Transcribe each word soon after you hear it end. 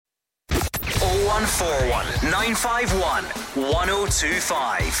0141 951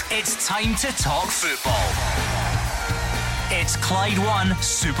 1025. It's time to talk football. It's Clyde One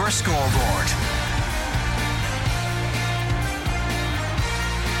Super Scoreboard.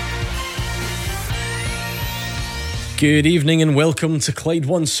 Good evening and welcome to Clyde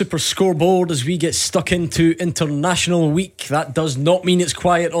One Super Scoreboard as we get stuck into International Week. That does not mean it's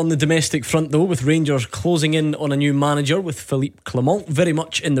quiet on the domestic front though, with Rangers closing in on a new manager with Philippe Clement very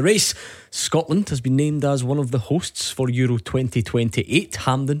much in the race. Scotland has been named as one of the hosts for Euro 2028,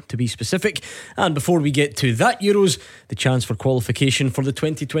 Hampden to be specific. And before we get to that Euros, the chance for qualification for the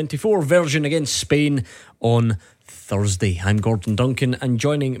 2024 version against Spain on Thursday. I'm Gordon Duncan, and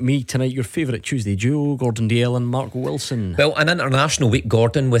joining me tonight, your favourite Tuesday duo, Gordon Dalziel and Mark Wilson. Well, an international week,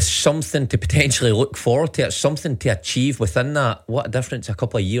 Gordon, with something to potentially look forward to, something to achieve within that. What a difference a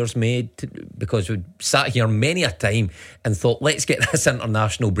couple of years made, because we sat here many a time and thought, let's get this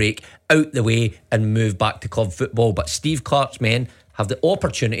international break out the way and move back to club football. But Steve Clarke's men have the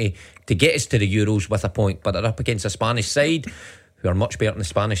opportunity to get us to the Euros with a point, but they're up against a Spanish side who are much better than the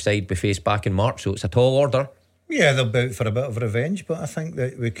Spanish side we faced back in March, so it's a tall order. Yeah, they'll be out for a bit of revenge, but I think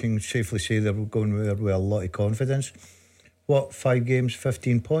that we can safely say they're going there with a lot of confidence. 5 games,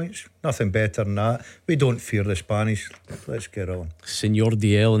 15 points? Nothing better than that. We don't fear the Spanish. Let's get on. Senor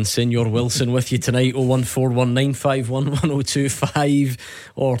DL and Senor Wilson with you tonight. 01419511025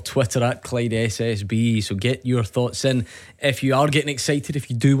 or Twitter at Clyde SSB. So get your thoughts in. If you are getting excited, if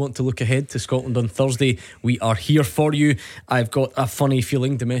you do want to look ahead to Scotland on Thursday, we are here for you. I've got a funny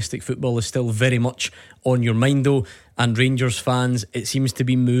feeling domestic football is still very much on your mind though, and Rangers fans, it seems to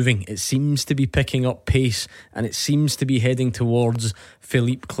be moving, it seems to be picking up pace, and it seems to be heading towards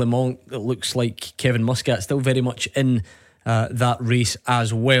Philippe Clement. It looks like Kevin Muscat still very much in that race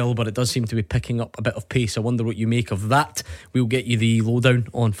as well, but it does seem to be picking up a bit of pace. I wonder what you make of that. We'll get you the lowdown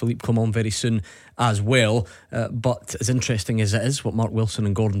on Philippe Clement very soon as well, but as interesting as it is what Mark Wilson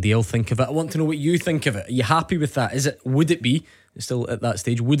and Gordon Dalziel think of it, I want to know what you think of it. Are you happy with that? Would it be still at that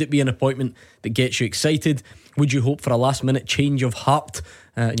stage, would it be an appointment that gets you excited? Would you hope for a last minute change of heart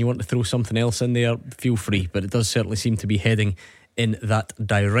and you want to throw something else in there? Feel free, but it does certainly seem to be heading in that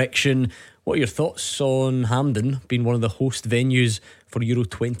direction. What are your thoughts on Hampden being one of the host venues for Euro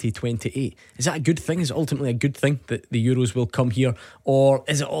 2028? Is that a good thing? Is it ultimately a good thing that the Euros will come here, or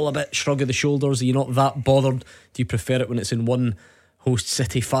is it all a bit shrug of the shoulders? Are you not that bothered? Do you prefer it when it's in one host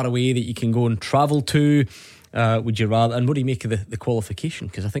city far away that you can go and travel to? Would you rather, and what do you make of the qualification?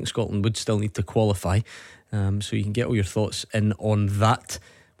 Because I think Scotland would still need to qualify, so you can get all your thoughts in on that.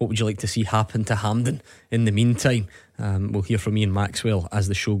 What would you like to see happen to Hampden in the meantime? We'll hear from Ian Maxwell as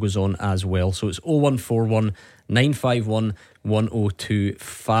the show goes on as well. So it's 0141 951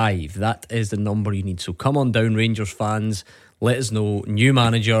 1025. That is the number you need. So come on down, Rangers fans, let us know. New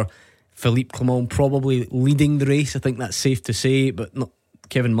manager Philippe Clement probably leading the race, I think that's safe to say, but not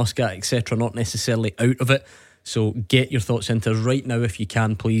Kevin Muscat etc. not necessarily out of it. So get your thoughts into us right now if you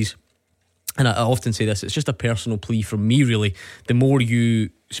can, please. And I often say this, it's just a personal plea from me really. The more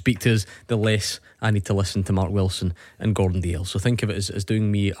you speak to us, the less I need to listen to Mark Wilson and Gordon Dalziel. So think of it as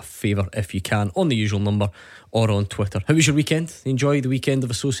doing me a favour if you can, on the usual number or on Twitter. How was your weekend? Enjoy the weekend of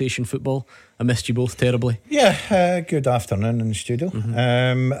association football? I missed you both terribly. Yeah, good afternoon in the studio.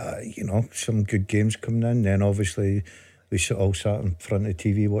 Some good games coming in. Then obviously we all sat in front of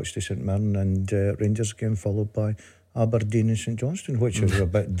the TV, watched the St Mirren and Rangers game, followed by Aberdeen and St Johnstone, which was a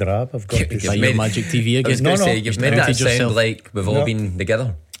bit drab. I've got to say. Your magic TV again. I was going to say, you've made that sound like we've all been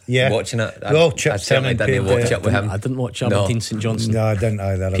together. Yeah, watching it. Well, I certainly didn't watch it with him. I didn't watch Aberdeen St Johnstone. No, I didn't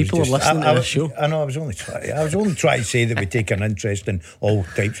either. People are listening to this show. I know. I was only trying to say that we take an interest in all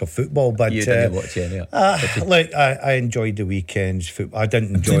types of football, but you didn't watch any of it. Like I enjoyed the weekend's football. I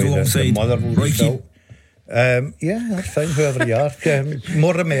didn't enjoy the Motherwell result. Yeah, that's fine, whoever you are.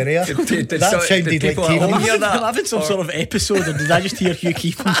 More the merrier. That sounded like Keevans. I'm having some sort of episode, or did I just hear Hugh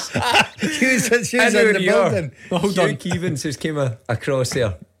Keevans? She was in the building. Well, hold on. Hugh Keevans just came across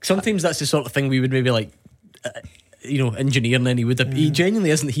there. Sometimes that's the sort of thing we would maybe like engineer, and then he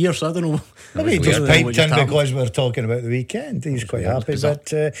genuinely isn't here, so I don't know. Maybe he just piped in because we were talking about the weekend. He's quite happy, but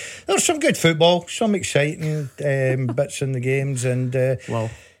there's some good football, some exciting bits in the games, and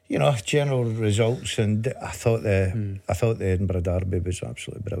general results. And I thought the Edinburgh Derby was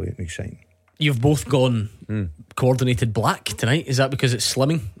absolutely brilliant and exciting. You've both gone coordinated black tonight. Is that because it's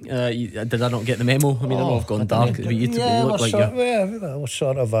slimming? Did I not get the memo? I mean, I know I've gone dark, but you look like we're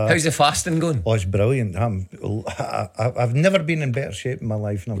sort of how's the fasting going? Oh, it's brilliant. I've never been in better shape in my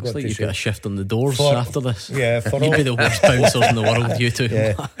life, and I've looks got like to you've say, got a shift on the doors after this. Yeah, you'd be the worst bouncers in the world, you two.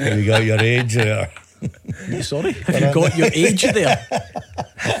 Yeah, you got your age there. Sorry, have you got your age there?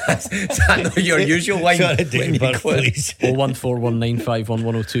 Is that not your usual line? Sorry, please.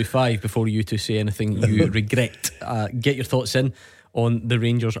 01419511025. Before you two say anything you regret, get your thoughts in on the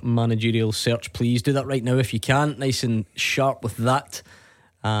Rangers managerial search. Please do that right now if you can. Nice and sharp with that.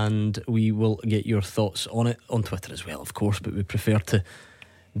 And we will get your thoughts on it on Twitter as well, of course, but we prefer to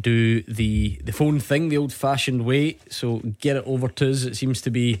do the phone thing the old-fashioned way. So get it over to us. It seems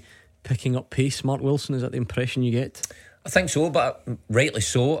to be picking up pace. Mark Wilson, is that the impression you get? I think so, but rightly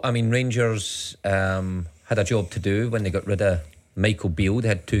so. I mean, Rangers had a job to do when they got rid of Michael Beale. They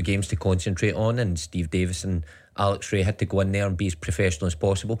had 2 games to concentrate on, and Steve Davis and Alex Ray had to go in there and be as professional as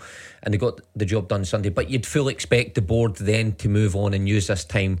possible, and they got the job done Sunday. But you'd fully expect the board then to move on and use this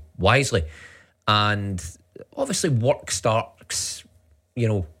time wisely. And obviously work starts,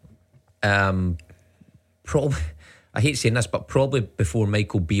 probably, I hate saying this, but probably before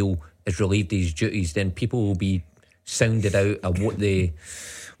Michael Beale is relieved of his duties, then people will be sounded out of what their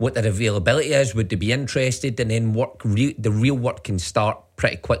availability is, would they be interested, and then the real work can start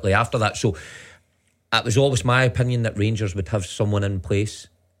pretty quickly after that. So it was always my opinion that Rangers would have someone in place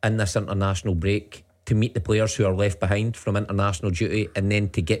in this international break to meet the players who are left behind from international duty, and then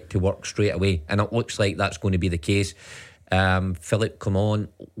to get to work straight away. And it looks like that's going to be the case. Philippe Clement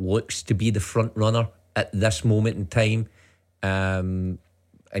looks to be the front runner at this moment in time, and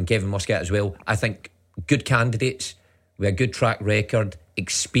Kevin Muscat as well. I think good candidates with a good track record,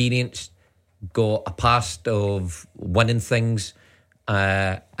 experienced, got a past of winning things,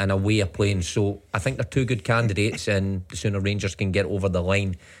 and a way of playing. So I think they're 2 good candidates, and the sooner Rangers can get over the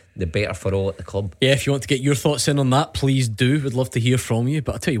line, the better for all at the club. Yeah, if you want to get your thoughts in on that, please do. We'd love to hear from you.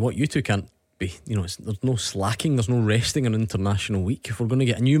 But I tell you what, you two can't be, there's no slacking, there's no resting an international week. If we're going to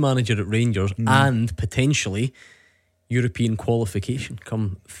get a new manager at Rangers and potentially European qualification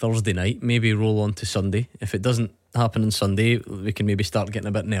come Thursday night, maybe roll on to Sunday. If it doesn't happen on Sunday, we can maybe start getting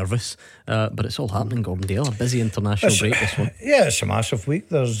a bit nervous, but it's all happening, Gordon Dale. A busy international break, this one. Yeah, it's a massive week.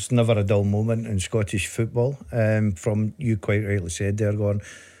 There's never a dull moment in Scottish football. From you quite rightly said there, Gordon,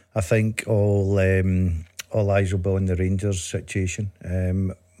 I think all eyes will be on the Rangers situation.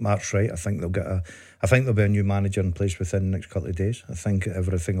 Mark's right. I think there'll be a new manager in place within the next couple of days. I think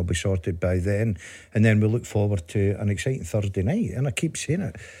everything will be sorted by then, and then we look forward to an exciting Thursday night. And I keep saying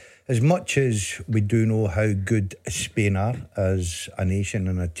it, as much as we do know how good Spain are as a nation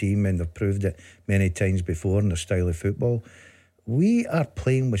and a team, and they've proved it many times before in their style of football, we are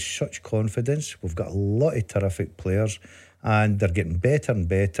playing with such confidence. We've got a lot of terrific players, and they're getting better and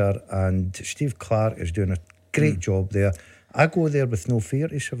better, and Steve Clarke is doing a great job there. I go there with no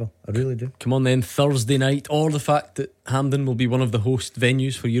fear, Isabel. I really do. Come on then, Thursday night, or the fact that Hampden will be one of the host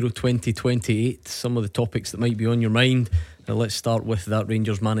venues for Euro 2028. Some of the topics that might be on your mind. Now let's start with that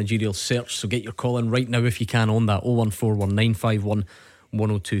Rangers managerial search. So get your call in right now if you can on that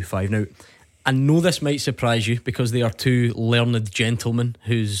 01419511025. Now, I know this might surprise you because they are 2 learned gentlemen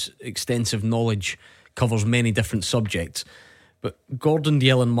whose extensive knowledge covers many different subjects. But Gordon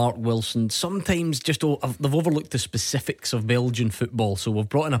Duncan and Mark Wilson sometimes just they've overlooked the specifics of Belgian football. So we've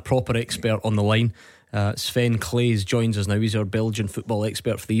brought in a proper expert on the line. Sven Claes joins us now. He's our Belgian football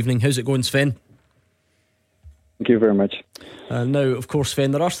expert for the evening. How's it going, Sven? Thank you very much. Now, of course,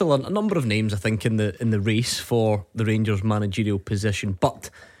 Sven, there are still a number of names, I think, in the race for the Rangers managerial position, but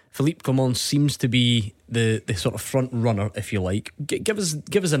Philippe Clement seems to be the sort of front runner, if you like. Give us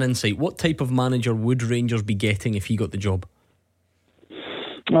an insight. What type of manager would Rangers be getting if he got the job?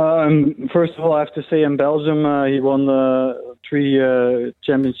 First of all, I have to say in Belgium he won 3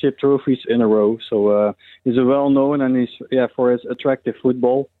 championship trophies in a row. So he's a well-known, and he's for his attractive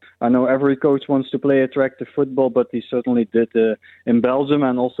football. I know every coach wants to play attractive football, but he certainly did in Belgium,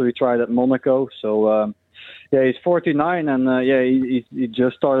 and also he tried at Monaco. So he's 49, and he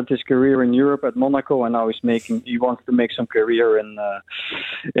just started his career in Europe at Monaco, and now he wants to make some career in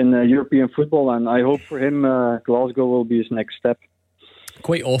European football, and I hope for him Glasgow will be his next step.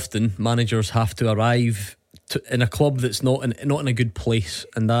 Quite often, managers have to arrive in a club that's not in a good place,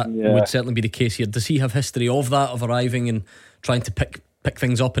 and that would certainly be the case here. Does he have history of that, of arriving and trying to pick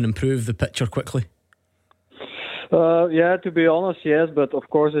things up and improve the picture quickly? To be honest, yes, but of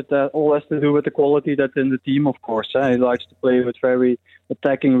course it all has to do with the quality that's in the team, of course. He likes to play with very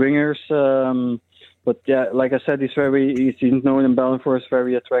attacking wingers, but like I said, he's known in Belgium for his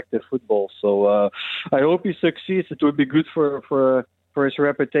very attractive football. So I hope he succeeds. It would be good for his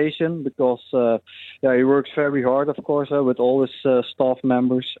reputation, because he works very hard, of course, with all his staff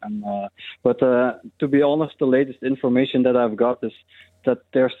members. But to be honest, the latest information that I've got is that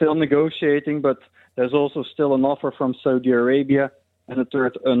they're still negotiating, but there's also still an offer from Saudi Arabia and a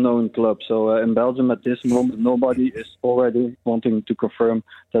third unknown club. So in Belgium at this moment, nobody is already wanting to confirm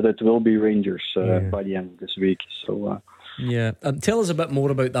that it will be Rangers by the end of this week. So tell us a bit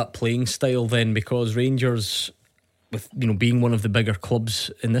more about that playing style then, because Rangers, with being one of the bigger clubs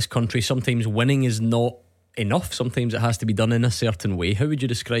in this country, sometimes winning is not enough. Sometimes it has to be done in a certain way. How would you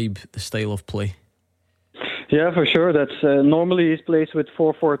describe the style of play? Yeah, for sure. That's normally he plays with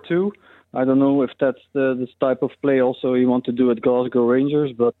 4-4-2. I don't know if that's this type of play also you want to do at Glasgow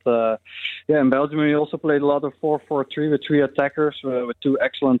Rangers, but in Belgium we also played a lot of 4-4-3 with 3 attackers with 2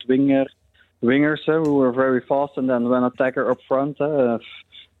 excellent wingers who were very fast, and then one attacker up front.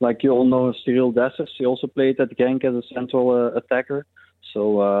 Like you all know, Cyril Dessers, he also played at Genk as a central attacker.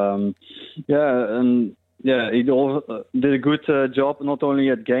 So he did a good job not only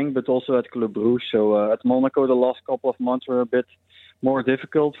at Genk but also at Club Brugge. So at Monaco the last couple of months were a bit more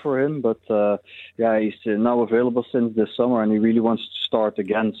difficult for him, but he's now available since this summer and he really wants to start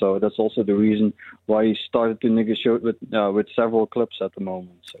again. So that's also the reason why he started to negotiate with several clubs at the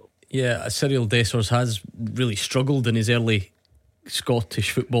moment. So Cyril Dessers has really struggled in his early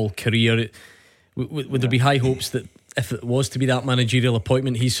Scottish football career. Would there be high hopes that if it was to be that managerial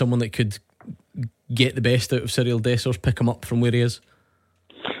appointment, he's someone that could get the best out of Cyril Dessers, pick him up from where he is?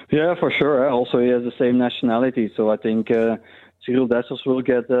 Yeah, for sure. Also, he has the same nationality, so I think Cyril Dessers will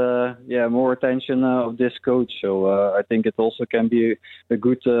get more attention of this coach. So I think it also can be a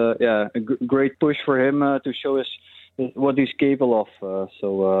good, great push for him to show what he's capable of.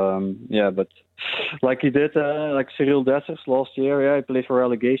 But like he did, like Cyril Dessers last year, he played for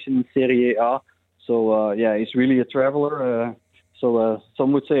relegation in Serie A. So he's really a traveler.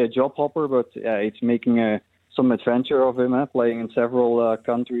 Some would say a job hopper, but it's making some adventure of him, playing in several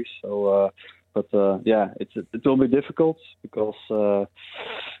countries. So. It will be difficult because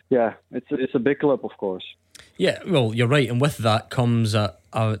it's a big club, of course. Yeah, well, you're right, and with that comes a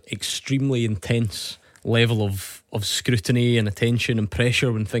extremely intense level of scrutiny and attention and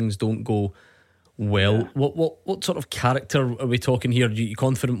pressure when things don't go well. Yeah. What sort of character are we talking here? Are you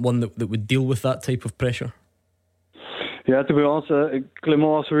confident one that would deal with that type of pressure? Yeah, to be honest,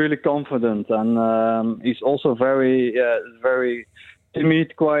 Clement is really confident, and he's also very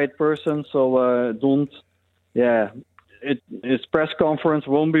timid, quiet person. So his press conference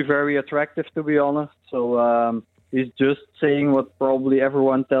won't be very attractive, to be honest. So he's just saying what probably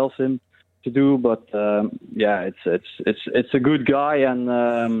everyone tells him to do. But it's a good guy, and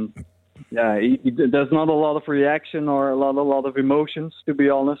there's not a lot of reaction or a lot of emotions, to be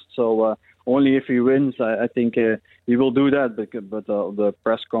honest. So only if he wins, I think he will do that. But the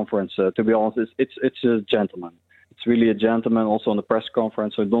press conference, to be honest, it's a gentleman. It's really a gentleman also on the press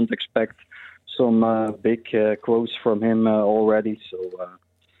conference, so don't expect some big quotes from him already. So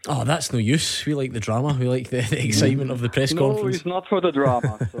that's no use. We like the drama. We like the excitement of the press conference. No, he's not for the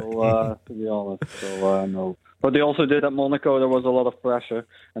drama. So to be honest, no. But they also did at Monaco. There was a lot of pressure,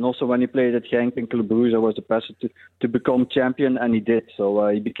 and also when he played at Genk and Club Brugge, there was the pressure to become champion, and he did. So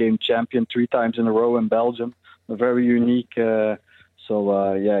he became champion 3 times in a row in Belgium. A very unique.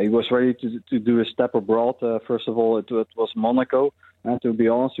 He was ready to do a step abroad. First of all, it was Monaco. And to be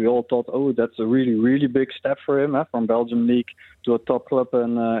honest, we all thought, that's a really, really big step for him, from Belgium League to a top club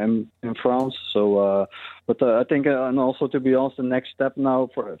in France. So, I think, and also to be honest, the next step now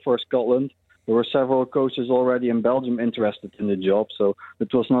for Scotland, there were several coaches already in Belgium interested in the job. So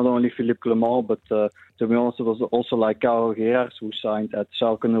it was not only Philippe Clement, but to be honest, it was also like Karel Gerards, who signed at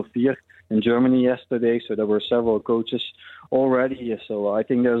Schalke 04 in Germany yesterday. So there were several coaches already. So I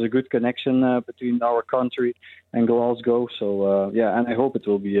think there's a good connection between our country and Glasgow. So and I hope it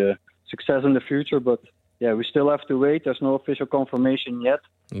will be a success in the future. But we still have to wait. There's no official confirmation yet.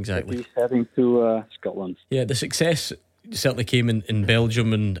 Exactly. He's heading to Scotland. Yeah, the success certainly came in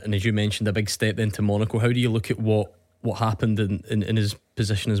Belgium, and as you mentioned, a big step then to Monaco. How do you look at what happened in his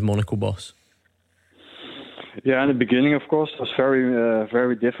position as Monaco boss? Yeah, in the beginning, of course, it was very,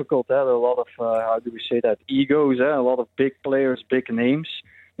 very difficult. A lot of, how do we say that, egos. A lot of big players, big names.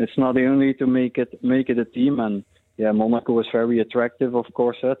 It's not only to make it a team. And Monaco was very attractive, of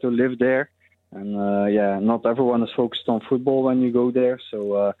course, to live there. And not everyone is focused on football when you go there.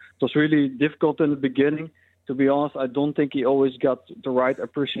 So it was really difficult in the beginning. To be honest, I don't think he always got the right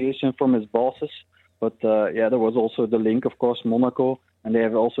appreciation from his bosses. But there was also the link, of course, Monaco. And they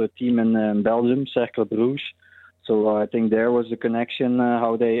have also a team in Belgium, Cercle Brugge. So I think there was the connection,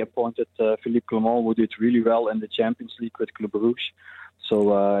 how they appointed Philippe Clement, who did really well in the Champions League with Club Brugge.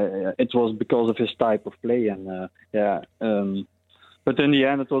 So it was because of his type of play. And but in the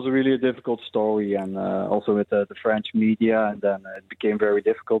end, it was really a difficult story. And also with the French media, and then it became very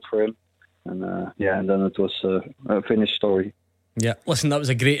difficult for him. And then it was a finished story. Yeah, listen, that was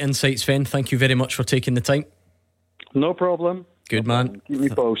a great insight, Sven. Thank you very much for taking the time. No problem. Good man. Keep me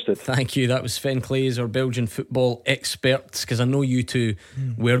posted. Thank you. That was Sven Clays, our Belgian football expert, because I know you two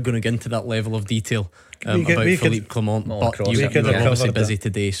were going to get into that level of detail about Philippe Clement, but you were obviously busy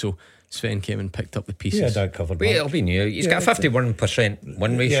today, so Sven came and picked up the pieces. Yeah, that covered. Well, it'll be new. He's got a 51%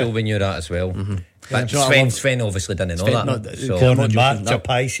 win ratio. We knew that as well. But Sven obviously didn't know that. So Mark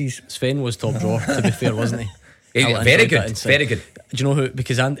Pisces. Sven was top drawer, to be fair, wasn't he? Very good, very good. Do you know who?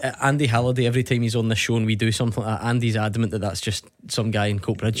 Because Andy Halliday, every time he's on the show and we do something like that, Andy's adamant that that's just some guy in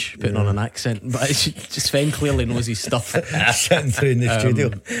Coatbridge putting on an accent. But it's just Sven clearly knows his stuff. Sitting through in the studio.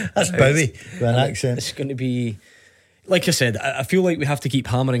 That's Bowie with an accent. It's going to be, like I said, I feel like we have to keep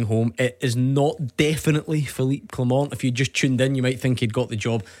hammering home. It is not definitely Philippe Clement. If you just tuned in, you might think he'd got the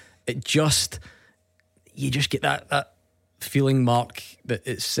job. You just get that feeling, Mark, that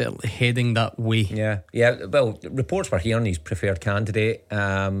it's certainly heading that way. Yeah. Well, reports were hearing his preferred candidate,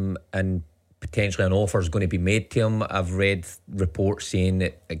 and potentially an offer is going to be made to him. I've read reports saying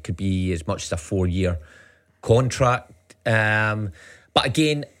that it could be as much as a 4-year contract. But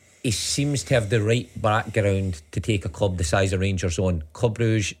again, he seems to have the right background to take a club the size of Rangers on. Club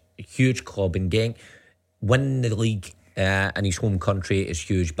Brugge, a huge club in Genk, winning the league in his home country is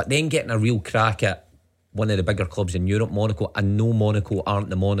huge. But then getting a real crack at one of the bigger clubs in Europe, Monaco. I know Monaco aren't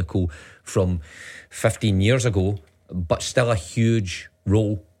the Monaco from 15 years ago, but still a huge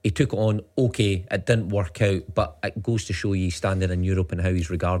role. He took it on, okay, it didn't work out, but it goes to show you he's standing in Europe and how he's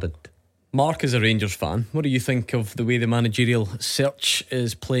regarded. Mark is a Rangers fan. What do you think of the way the managerial search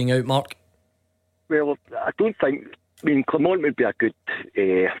is playing out, Mark? Well, I don't think, Clement would be a good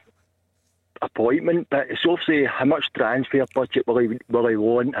appointment, but it's obviously how much transfer budget will he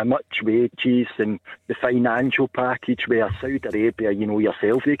want, how much wages, and the financial package where Saudi Arabia,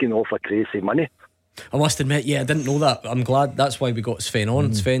 yourself, they can offer crazy money. I must admit, I didn't know that. I'm glad that's why we got Sven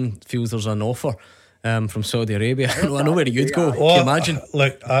on. Sven feels there's an offer from Saudi Arabia. I know where you'd go. Can you imagine?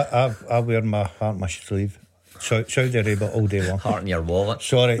 Look, I wear my heart on my sleeve. Saudi Arabia all day long. Heart in your wallet.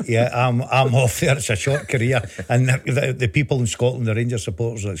 Sorry, I'm off there. It's a short career, and the people in Scotland, the Rangers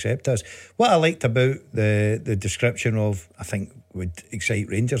supporters, will accept us. What I liked about the description of, I think would excite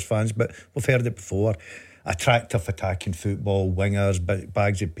Rangers fans, but we've heard it before: attractive attacking football, wingers,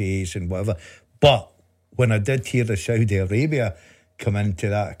 bags of pace, and whatever. But when I did hear the Saudi Arabia come into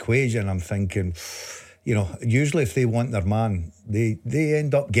that equation, I'm thinking, usually if they want their man, they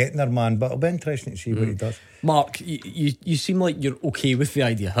end up getting their man. But it'll be interesting to see what he does. Mark, you seem like you're okay with the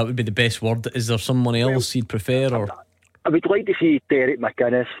idea. That would be the best word. Is there someone else you'd prefer? Or I would like to see Derek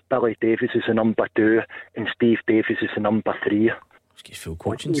McInnes, Billy Davies as the number 2, and Steve Davies as the number 3. Let's get full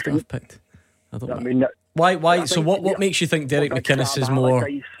coaching staff picked. I don't know. Why? So what makes you think Derek McInnes is more?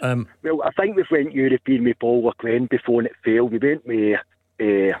 Well, I think we've went European with Paul Lequin before and it failed. We went with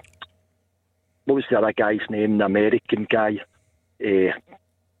what was the other guy's name? The American guy,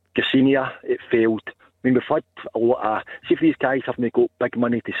 Gassinia. It failed. We've had a lot of. See if these guys haven't got big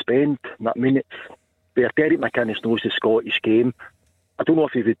money to spend. It's where Derek McInnes knows the Scottish game. I don't know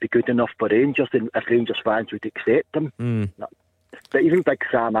if he would be good enough for Rangers, and if Rangers fans would accept him. But even big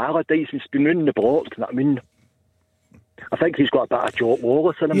Sam Allardyce has been running the block. I think he's got a bit of Jock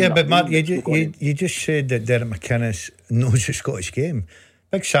Wallace in him. Yeah, but Mark, you just said that Derek McInnes knows the Scottish game.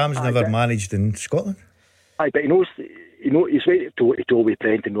 Big Sam's never managed in Scotland. But he knows. He's ready to go with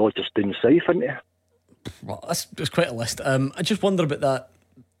Brendan Rodgers down south, isn't he? Well, that's quite a list. I just wonder about that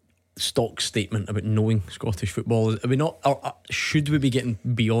stock statement about knowing Scottish football. Are we not? Should we be getting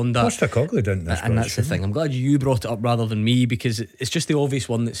beyond that? Postacoglu didn't. And that's the thing. I'm glad you brought it up rather than me, because it's just the obvious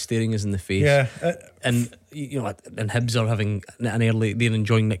one that's staring us in the face. Yeah, and and Hibs are having an early. They're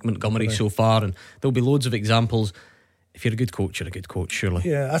enjoying Nick Montgomery so far, and there'll be loads of examples. If you're a good coach, you're a good coach, surely.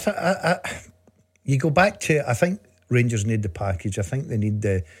 Yeah, you go back to. I think Rangers need the package. I think they need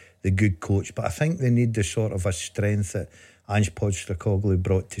the good coach, but I think they need the sort of a strength that Ange Postecoglou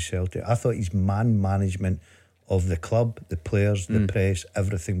brought to Celtic. I thought his management of the club, the players, the press,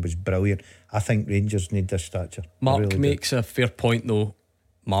 everything was brilliant. I think Rangers need this stature. Mark makes a fair point though.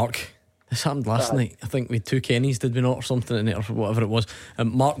 Mark, this happened last night. I think we had 2 Kennys, did we not, or something in it, or whatever it was.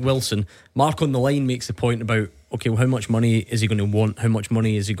 Mark Wilson, Mark on the line makes the point about, okay, well, how much money is he going to want? How much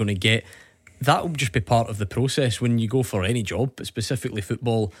money is he going to get? That will just be part of the process when you go for any job, but specifically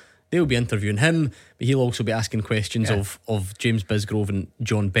football. They'll be interviewing him, but he'll also be asking questions of James Bisgrove and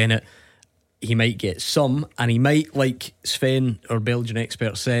John Bennett. He might get some, and he might, like Sven, our Belgian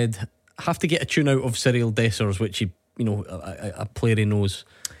expert, said, have to get a tune out of Cyril Dessers, which he, a player he knows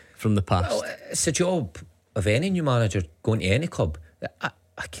from the past. Well, it's a job of any new manager going to any club. I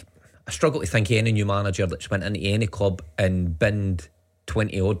struggle to think of any new manager that's went into any club and binned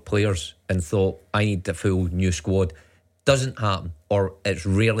 20 odd players and thought, I need a full new squad. Doesn't happen, or it's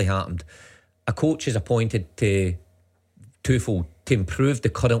rarely happened. A coach is appointed to twofold: to improve the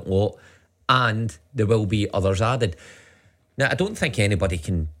current lot, and there will be others added. Now, I don't think anybody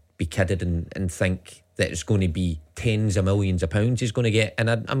can be kidded and think that it's going to be tens of millions of pounds he's going to get, and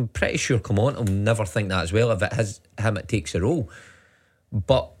I'm pretty sure Clement will never think that as well. If it has him, it takes a role.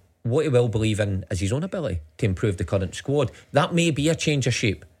 But what he will believe in is his own ability to improve the current squad. That may be a change of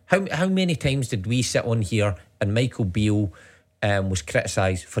shape. How many times did we sit on here and Michael Beale was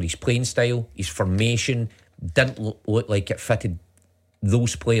criticised for his playing style, his formation, didn't look like it fitted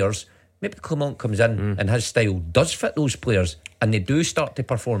those players? Maybe Clement comes in and his style does fit those players and they do start to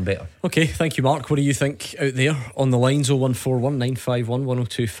perform better. Okay, thank you, Mark. What do you think out there on the lines? 0141 951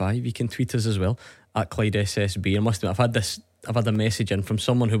 1025. You can tweet us as well at Clyde SSB. I must admit, I've had a message in from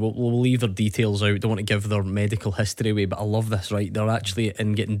someone who will leave their details out, don't want to give their medical history away, but I love this, right? They're actually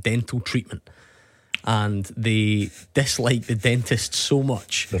in getting dental treatment and they dislike the dentist so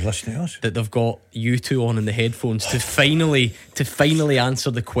much they're listening to us that they've got you two on in the headphones to finally answer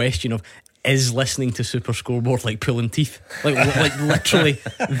the question of, is listening to Super Scoreboard like pulling teeth? Like literally,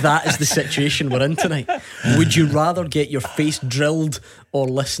 that is the situation we're in tonight. Would you rather get your face drilled or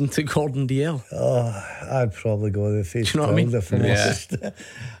listen to Gordon Dalziel? Oh, I'd probably go the face drilled. Do you know what I mean? If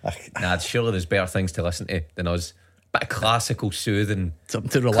I'm honest. Nah, surely there's better things to listen to than us. Bit of classical soothing, something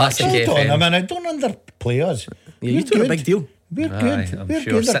to relax. Hold on, I mean, I don't underplay us. Yeah, you two are a big deal. We're good. I'm We're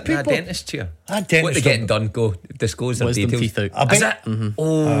sure. good. Sitting in a dentist chair. What are they getting done? Go disclose their wisdom details. teeth out. Is it?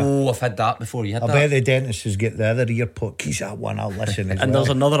 Oh, I've had that before. You had I that? bet the dentist has get the other ear put. Keys that one. I'll listen as and well.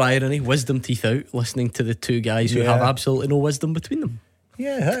 there's another irony: wisdom teeth out. Listening to the two guys who have absolutely no wisdom between them.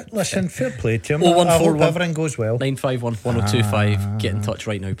 Yeah, listen, fair play to him. I hope everything goes well. 951 1025. Get in touch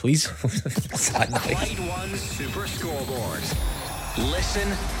right now, please. Clyde One Super Scoreboard. Listen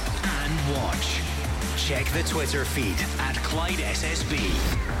and watch. Check the Twitter feed at Clyde SSB.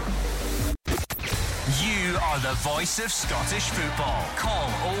 You are the voice of Scottish football. Call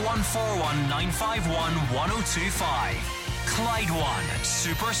 0141 951 1025. Clyde One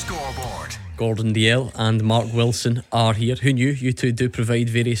Super Scoreboard. Gordon Dalziel and Mark Wilson are here. Who knew? You two do provide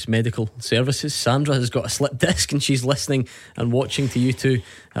various medical services. Sandra has got a slip disc and she's listening and watching to you two,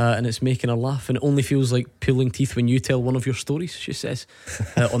 and it's making her laugh, and it only feels like pulling teeth when you tell one of your stories, she says,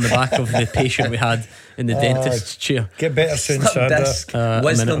 on the back of the patient we had in the dentist's chair. Get better soon, Sandra. Disc,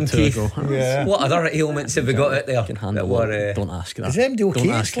 wisdom teeth. Yeah. What other ailments have we got out there? Can handle that. Don't ask that. Is MD okay?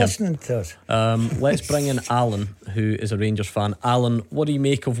 Don't ask him. Listening to us. Let's bring in Alan, who is a Rangers fan. Alan, what do you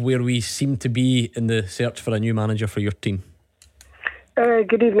make of where we seem to be in the search for a new manager for your team?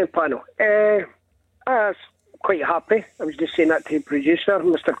 Good evening, panel. I was quite happy. I was just saying that to the producer.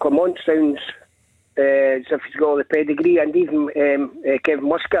 Mr. Clement sounds as if he's got all the pedigree, and even Kevin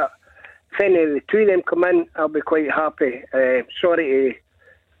Muscat. If any of the two of them come in, I'll be quite happy. I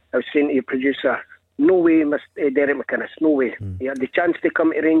was saying to the producer, no way, Derek McInnes, no way. He had the chance to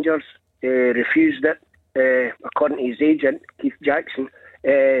come to Rangers, refused it, according to his agent, Keith Jackson.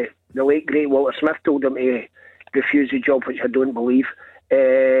 The late great Walter Smith told him to refuse the job, which I don't believe.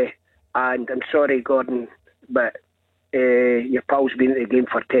 And I'm sorry, Gordon, but your pal's been at the game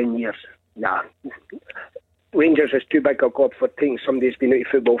for 10 years. Nah. Rangers is too big a club for taking somebody who's been out of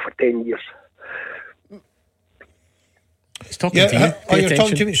football for 10 years. He's talking to you. Oh, you're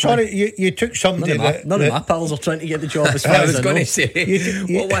talking to me. Sorry, you took somebody. None of my pals are trying to get the job as far I as was I going know. to say,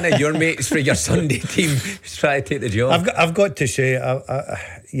 what one of your mates for your Sunday team is trying to take the job? I've got to say,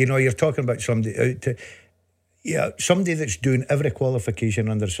 you're talking about somebody out to. Yeah, somebody that's doing every qualification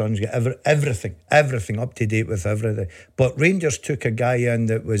under the sun's got everything up to date with everything. But Rangers took a guy in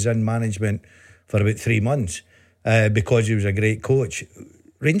that was in management for about 3 months because he was a great coach.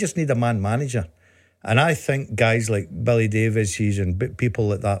 Rangers need a man manager, and I think guys like Billy Davies and people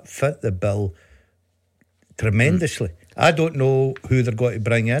like that fit the bill tremendously. I don't know who they're going to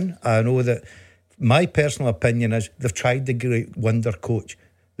bring in. I know that my personal opinion is they've tried the great wonder coach.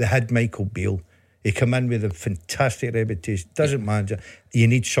 They had Michael Beale. He come in with a fantastic reputation. Doesn't matter. You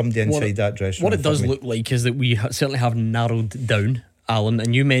need somebody inside that dressing room. What it does look like is that we certainly have narrowed down, Alan,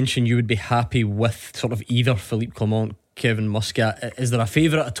 and you mentioned you would be happy with sort of either Philippe Clement, Kevin Muscat. Is there a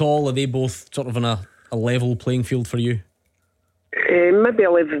favourite at all? Are they both sort of on a level playing field for you? Maybe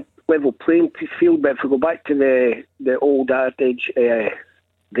a level playing field, but if we go back to the old adage,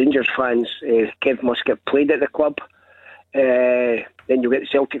 Rangers fans, Kevin Muscat played at the club. Then you get the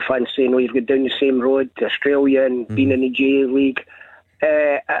Celtic fans saying, you've got down the same road to Australia and been in the J League.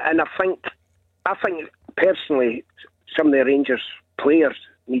 And I think personally, some of the Rangers players,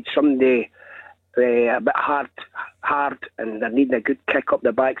 need somebody a bit hard, and they're needing a good kick up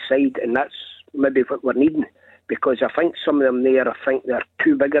the backside, and that's maybe what we're needing, because I think some of them there, I think they're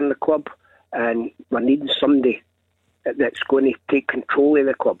too big in the club, and we're needing somebody that's going to take control of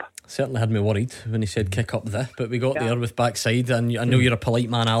the club. Certainly had me worried when he said kick up there, but we got there with backside, and I know you're a polite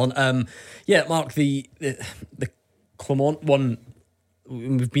man, Alan. Mark, the Clement one,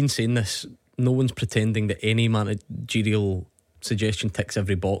 we've been saying this, no one's pretending that any managerial suggestion ticks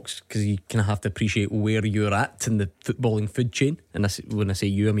every box, because you kind of have to appreciate where you're at in the footballing food chain. And when I say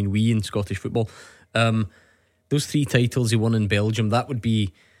you, I mean we in Scottish football. Those 3 titles he won in Belgium, that would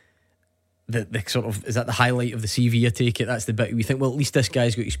be the sort of, is that the highlight of the CV? I take it that's the bit we think, well, at least this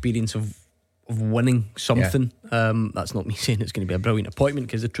guy's got experience of winning something. That's not me saying it's going to be a brilliant appointment,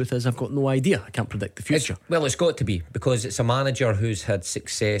 because the truth is I've got no idea. I can't predict the future. It's got to be, because it's a manager who's had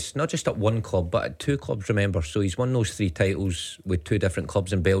success not just at one club but at 2 clubs, remember. So he's won those 3 titles with 2 different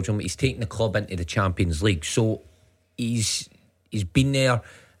clubs in Belgium. He's taken the club into the Champions League, so he's been there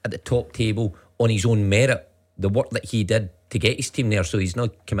at the top table on his own merit, the work that he did to get his team there. So he's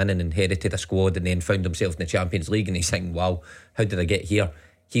not come in and inherited a squad and then found himself in the Champions League and he's thinking, wow, how did I get here?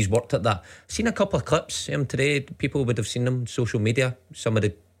 He's worked at that. Seen a couple of clips today. People would have seen them on social media. Some of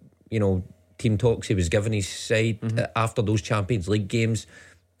the team talks he was giving his side after those Champions League games.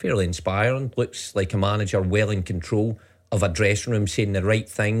 Fairly inspiring. Looks like a manager well in control of a dressing room, saying the right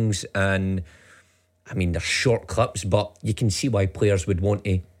things. And I mean, they're short clips, but you can see why players would want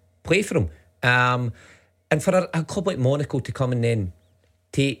to play for him. And for a club like Monaco to come and then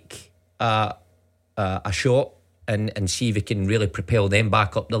take a shot and see if it can really propel them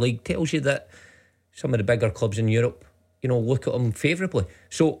back up the league, tells you that some of the bigger clubs in Europe, look at them favourably.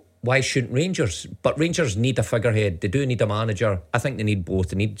 So why shouldn't Rangers? But Rangers need a figurehead. They do need a manager. I think they need both.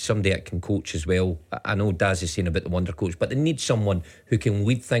 They need somebody that can coach as well. I know Daz is saying about the wonder coach, but they need someone who can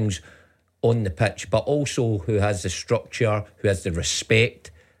lead things on the pitch, but also who has the structure, who has the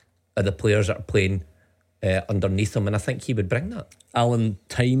respect of the players that are playing underneath him, and I think he would bring that. Alan,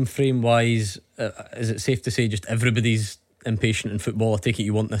 time frame wise, is it safe to say just everybody's impatient in football? I take it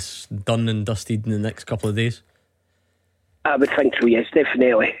you want this done and dusted in the next couple of days? I would think so, yes,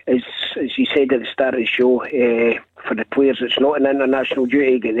 definitely. As you said at the start of the show, for the players, it's not an international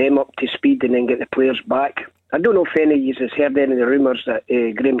duty, get them up to speed and then get the players back. I don't know if any of you has heard any of the rumours that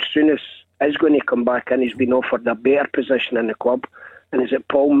Graham Souness is going to come back and he's been offered a better position in the club. And is it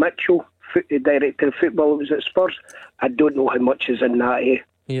Paul Mitchell, director of football, was at Spurs? I don't know how much is in that.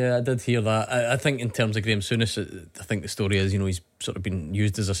 Yeah, I did hear that. I think in terms of Graham Souness, I think the story is, he's sort of been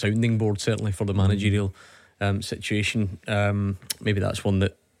used as a sounding board, certainly for the managerial situation. Maybe that's one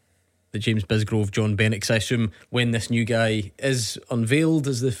that James Bisgrove, John Bennett, because I assume when this new guy is unveiled,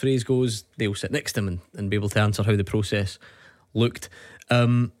 as the phrase goes, they'll sit next to him and be able to answer how the process looked.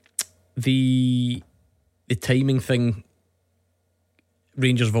 The timing thing,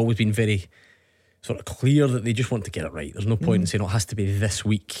 Rangers have always been very sort of clear that they just want to get it right. There's no point in saying it has to be this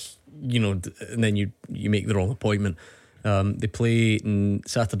week, and then you make the wrong appointment. They play on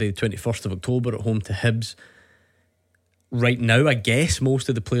Saturday the 21st of October at home to Hibs. Right now, I guess most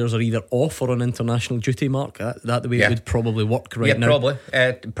of the players are either off or on international duty, Mark. That the way it would probably work right now. Yeah,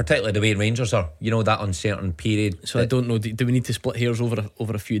 probably. Particularly the way Rangers are, that uncertain period. So I don't know, do we need to split hairs over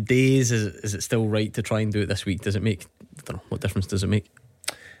a few days? Is it still right to try and do it this week? Does it make, I don't know, what difference does it make?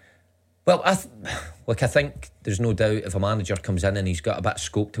 Well, I think there's no doubt if a manager comes in and he's got a bit of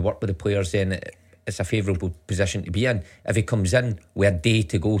scope to work with the players, then it's a favourable position to be in. If he comes in with a day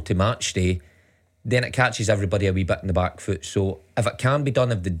to go to match day, then it catches everybody a wee bit in the back foot. So if it can be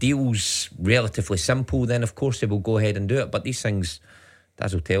done, if the deal's relatively simple, then of course they will go ahead and do it. But these things,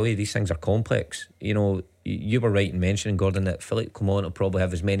 as I'll tell you, these things are complex. You were right in mentioning, Gordon, that Philippe Clement will probably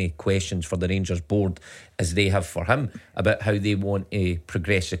have as many questions for the Rangers board as they have for him about how they want to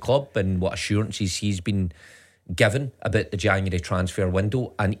progress the club and what assurances he's been given about the January transfer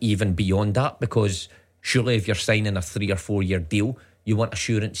window and even beyond that, because surely if you're signing a 3 or 4 year deal, you want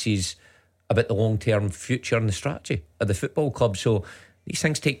assurances about the long-term future and the strategy of the football club. So these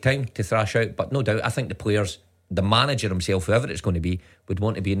things take time to thrash out, but no doubt I think the players, the manager himself, whoever it's going to be, would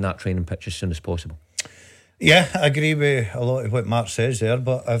want to be in that training pitch as soon as possible. Yeah, I agree with a lot of what Mark says there,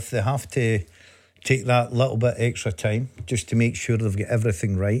 but if they have to take that little bit extra time just to make sure they've got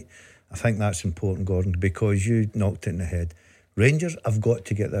everything right, I think that's important, Gordon, because you knocked it in the head. Rangers have got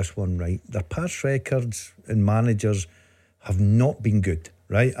to get this one right. Their past records and managers have not been good,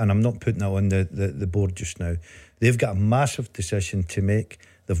 right? And I'm not putting that on the board just now. They've got a massive decision to make.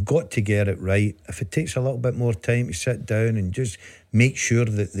 They've got to get it right. If it takes a little bit more time to sit down and just make sure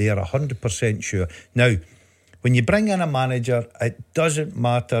that they are 100% sure. Now, When you bring in a manager, it doesn't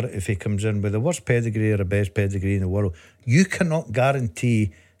matter if he comes in with the worst pedigree or the best pedigree in the world. You cannot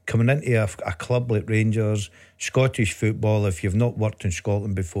guarantee coming into a club like Rangers, Scottish football, if you've not worked in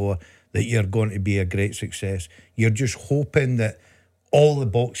Scotland before, that you're going to be a great success. You're just hoping that all the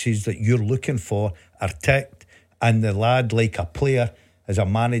boxes that you're looking for are ticked, and the lad, like a player, as a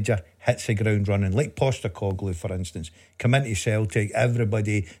manager, hits the ground running. Like Postecoglou, for instance, come into Celtic,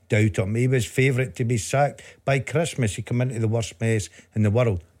 everybody doubt him. He was favourite to be sacked by Christmas. He come into the worst mess in the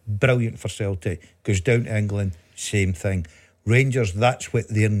world. Brilliant for Celtic. Goes down to England, same thing. Rangers, that's what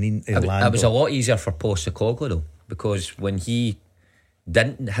they're needing to land. It was a lot easier for Postecoglou though, because when he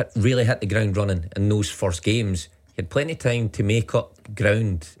didn't really hit the ground running in those first games, he had plenty of time to make up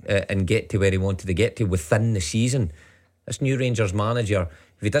ground and get to where he wanted to get to within the season. This new Rangers manager,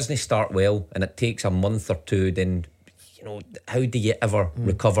 if he doesn't start well and it takes a month or two, then how do you ever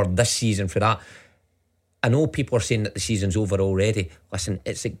recover this season for that? I know people are saying that the season's over already. Listen,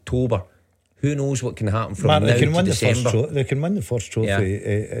 it's October. Who knows what can happen from now to December? They can win the first trophy,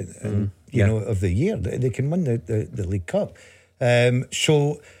 of the year. They can win the League Cup.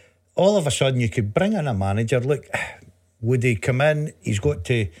 So all of a sudden you could bring in a manager. Look, would he come in? He's got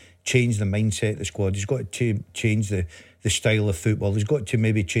to change the mindset of the squad. He's got to change the style of football. He's got to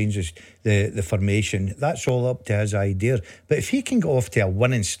maybe change the formation. That's all up to his idea. But if he can go off to a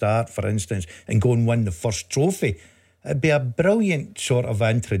winning start, for instance, and go and win the first trophy, it'd be a brilliant sort of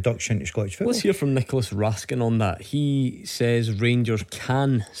introduction to Scottish football. Let's hear from Nicholas Raskin on that. He says Rangers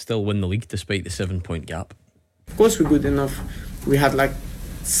can still win the league despite the 7-point gap. Of course we're good enough. We had like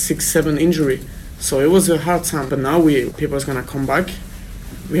 6-7 injury, so it was a hard time. But now people's gonna come back.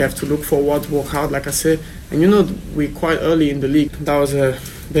 We have to look forward, work hard, like I said. And we're quite early in the league. That was a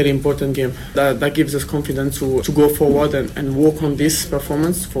very important game. That gives us confidence to go forward and work on this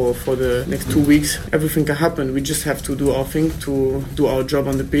performance for the next 2 weeks. Everything can happen. We just have to do our thing, to do our job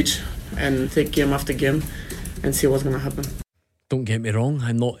on the pitch and take game after game and see what's going to happen. Don't get me wrong,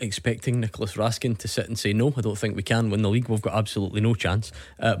 I'm not expecting Nicholas Raskin to sit and say no, I don't think we can win the league, we've got absolutely no chance.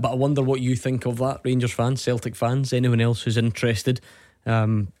 But I wonder what you think of that, Rangers fans, Celtic fans, anyone else who's interested.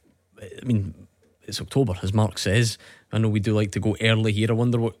 It's October, as Mark says. I know we do like to go early here. I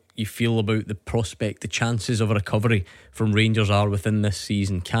wonder what you feel about the prospect, the chances of a recovery from Rangers are within this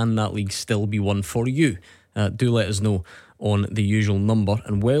season. Can that league still be won for you? Do let us know on the usual number.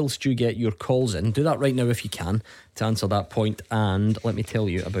 And whilst you get your calls in, do that right now if you can, to answer that point. And let me tell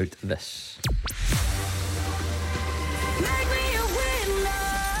you about this.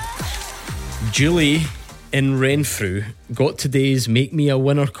 Julie in Renfrew got today's Make Me a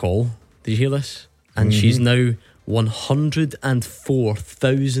Winner call. Did you hear this? And she's now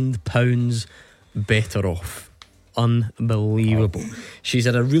 £104,000 better off. Unbelievable. She's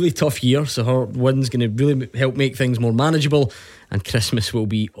had a really tough year, so her win's going to really help make things more manageable, and Christmas will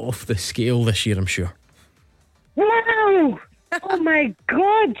be off the scale this year, I'm sure. Wow! Oh my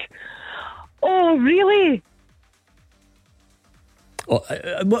God! Oh, really?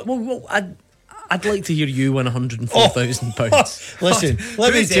 I'd like to hear you win £104,000. Listen,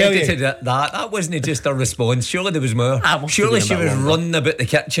 let me tell you, that wasn't just a response. Surely there was more. Surely she was running about the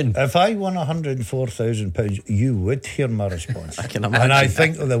kitchen. If I won £104,000, you would hear my response. I can imagine. And I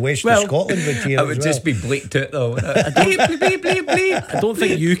think the West of Scotland would hear it. It would just be bleep to it though. I don't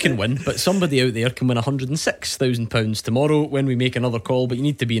think you can win, but somebody out there can win £106,000 tomorrow when we make another call. But you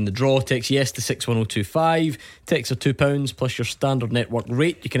need to be in the draw. Text yes to 61025. Texts are £2 plus your standard network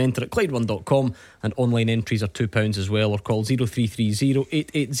rate. You can enter at Clyde1.com, and online entries are £2 as well, or call 0330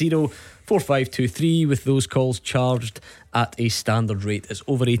 880 4523 with those calls charged at a standard rate. It's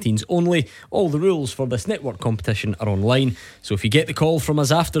over 18s only. All the rules for this network competition are online, so if you get the call from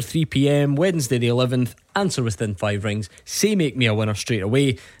us after 3pm Wednesday the 11th, answer within 5 rings, say make me a winner straight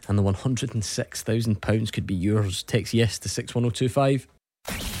away, and the £106,000 could be yours. Text yes to 61025.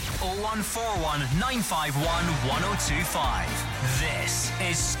 0141 951 1025. This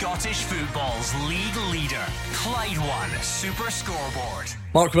is Scottish football's league leader, Clyde One Super Scoreboard.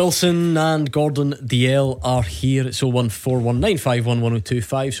 Mark Wilson and Gordon Dalziel are here. It's 0141 951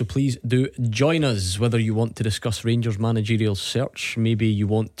 1025. So please do join us, whether you want to discuss Rangers managerial search, maybe you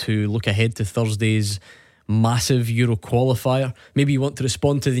want to look ahead to Thursday's massive Euro qualifier, maybe you want to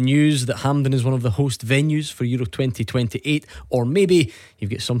respond to the news that Hampden is one of the host venues for Euro 2028, or maybe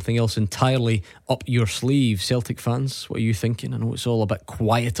you've got something else entirely up your sleeve. Celtic fans, what are you thinking? I know it's all a bit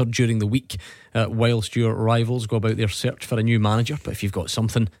quieter during the week whilst your rivals go about their search for a new manager, but if you've got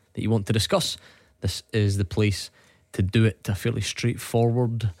something that you want to discuss, this is the place to do it. A fairly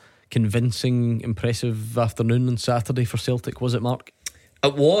straightforward, convincing, impressive afternoon on Saturday for Celtic, was it, Mark?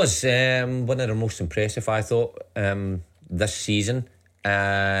 It was one of the most impressive, I thought, this season.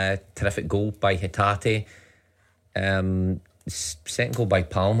 Terrific goal by Hatate. Second goal by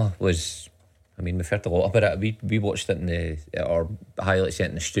Palma was, I mean, we've heard a lot about it. We watched it in our highlights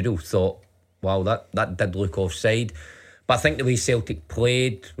in the studio. Thought, wow, that did look offside. But I think the way Celtic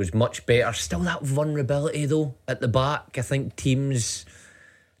played was much better. Still that vulnerability though at the back. I think teams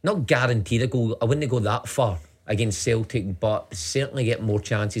not guaranteed a goal. I wouldn't go that far against Celtic, but certainly get more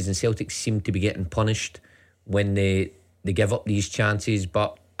chances, and Celtic seem to be getting punished when they give up these chances.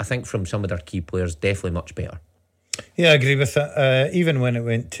 But I think from some of their key players, definitely much better. Yeah, I agree with it. Even when it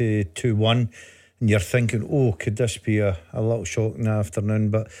went to 2-1, and you're thinking, oh, could this be a little shock in the afternoon?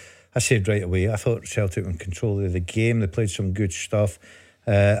 But I said right away, I thought Celtic were in control of the game. They played some good stuff.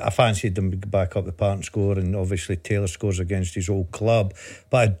 I fancied them to back up the part and score, and obviously Taylor scores against his old club.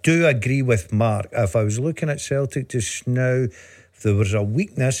 But I do agree with Mark. If I was looking at Celtic just now, if there was a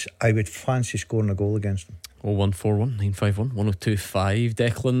weakness, I would fancy scoring a goal against them. 0141 951 1025.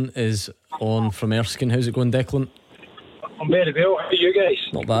 Declan is on from Erskine. How's it going, Declan? I'm very well. How are you guys?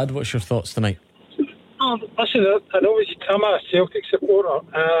 Not bad. What's your thoughts tonight? Listen, I know I'm a Celtic supporter.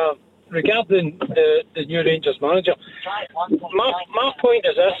 Regarding the new Rangers manager, my point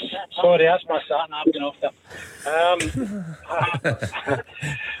is this. Sorry, that's my sat nav going off there.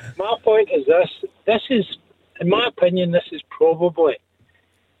 My point is this. This is, in my opinion, this is probably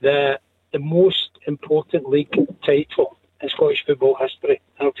the most important league title in Scottish football history.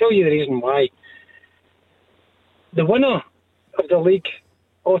 And I'll tell you the reason why. The winner of the league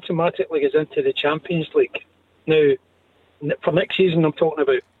automatically goes into the Champions League. Now, for next season I'm talking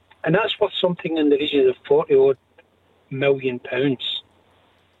about. And that's worth something in the region of £40 million.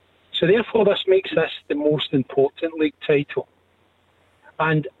 So therefore this makes this the most important league title.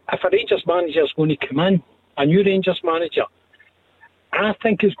 And if a Rangers manager is going to come in, a new Rangers manager, I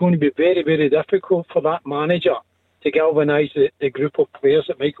think it's going to be very, very difficult for that manager to galvanise the group of players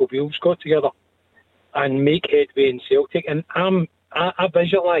that Michael Beale's got together and make headway in Celtic. And I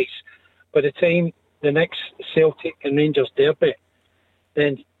visualise by the time the next Celtic and Rangers derby,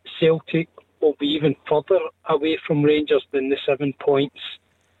 then Celtic will be even further away from Rangers than the 7 points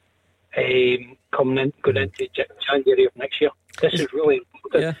going into January of next year. This is really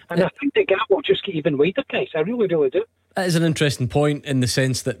important. Yeah. And I think the gap will just get even wider, guys. I really, really do. That is an interesting point in the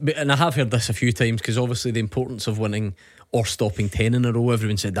sense that, and I have heard this a few times, because obviously the importance of winning or stopping 10 in a row,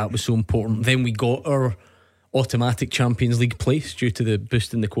 everyone said that was so important. Then we got our automatic Champions League place due to the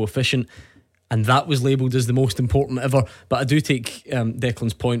boost in the coefficient, and that was labelled as the most important ever. But I do take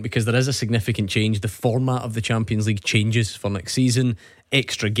Declan's point, because there is a significant change. The format of the Champions League changes for next season.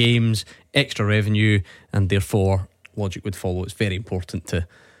 Extra games, extra revenue, and therefore logic would follow. It's very important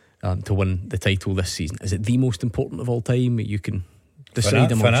to win the title this season. Is it the most important of all time? You can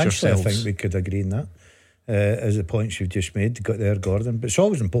decide amongst yourselves. I think we could agree on that. As the points you've just made, got there, Gordon. But it's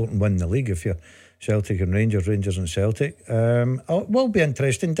always important winning the league if you're Celtic and Rangers and Celtic. It will be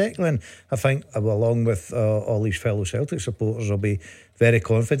interesting. Declan, I think, along with all these fellow Celtic supporters, will be very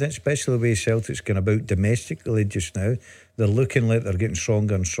confident, especially the way Celtic's going about domestically just now. They're looking like they're getting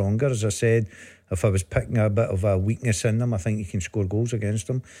stronger and stronger. As I said, if I was picking a bit of a weakness in them, I think you can score goals against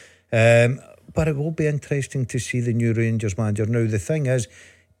them. But it will be interesting to see the new Rangers manager. Now, the thing is,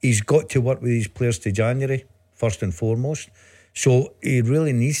 he's got to work with these players to January, first and foremost. So he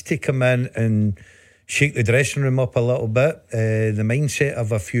really needs to come in and shake the dressing room up a little bit, the mindset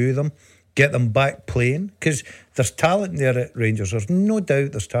of a few of them, get them back playing, because there's talent there at Rangers. There's no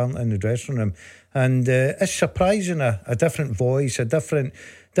doubt there's talent in the dressing room, and it's surprising a different voice, a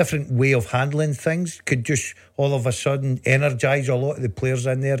different way of handling things could just all of a sudden energise a lot of the players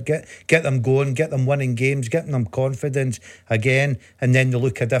in there, get them going, get them winning games, getting them confidence again, and then they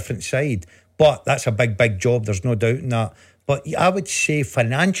look a different side. But that's a big job, there's no doubt in that. But I would say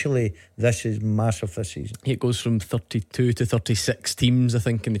financially this is massive this season. It goes from 32 to 36 teams, I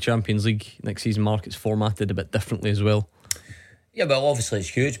think, in the Champions League next season. Mark, it's formatted a bit differently as well. Yeah, well, obviously it's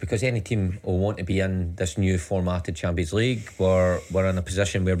huge, because any team will want to be in this new formatted Champions League. We're in a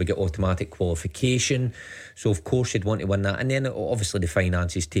position where we get automatic qualification, so of course you'd want to win that. And then obviously the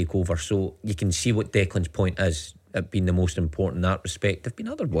finances take over, so you can see what Declan's point is, it being the most important in that respect. There have been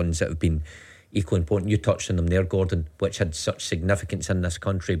other ones that have been equally important. You touched on them there, Gordon, which had such significance in this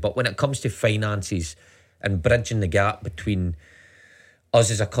country. But when it comes to finances and bridging the gap between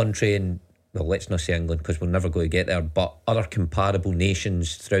us as a country and, well, let's not say England, because we're never going to get there, but other comparable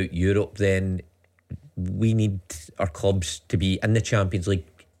nations throughout Europe, then we need our clubs to be in the Champions League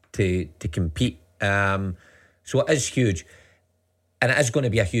to compete. So it is huge, and it is going to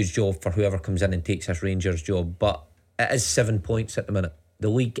be a huge job for whoever comes in and takes this Rangers job. But it is 7 points at the minute. the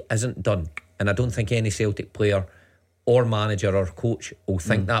league isn't done, and I don't think any Celtic player or manager or coach will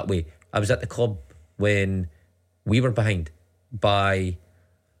think that way. I was at the club when we were behind by,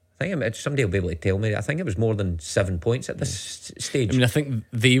 I think somebody will be able to tell me, I think it was more than 7 points at this stage. I mean, I think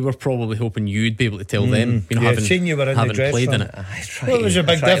they were probably hoping you'd be able to tell them, having seen you were in the dress played room. in it. Well, it was a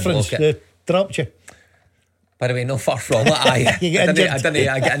big difference. They dropped you. By the way, no far from it. I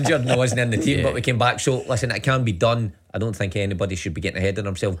get injured and I wasn't in the team, but we came back. So listen, it can be done. I don't think anybody should be getting ahead of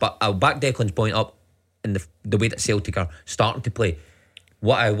themselves. But I'll back Declan's point up in the way that Celtic are starting to play.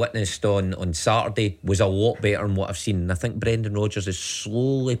 What I witnessed on Saturday was a lot better than what I've seen. And I think Brendan Rodgers is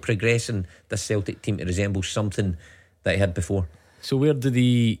slowly progressing this Celtic team to resemble something that he had before. So where do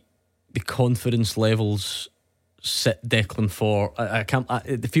the confidence levels sit, Declan, for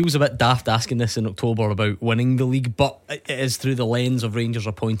it feels a bit daft asking this in October about winning the league, but it is through the lens of Rangers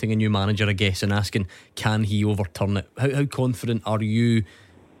appointing a new manager, I guess, and asking, can he overturn it? How confident are you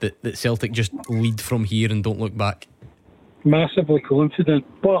that Celtic just lead from here and don't look back? Massively confident,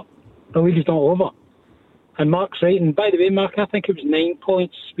 but the league is not over. And Mark's right, and by the way, Mark, I think it was 9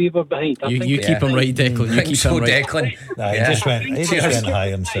 points we were behind. You keep him right, Declan. You keep him right. Declan. Nah, he just went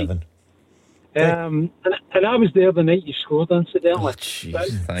high on 7. And I was there the night you scored, incidentally.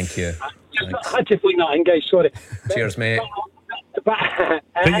 Thank you. I had to fling that in, guys, sorry. Cheers, mate.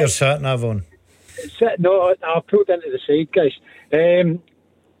 Put your sat-nav on. No, I pulled into the side, guys.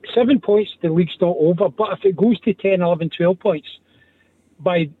 7 points, the league's not over, but if it goes to 10, 11, 12 points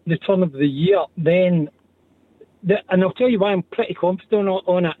by the turn of the year, then, and I'll tell you why I'm pretty confident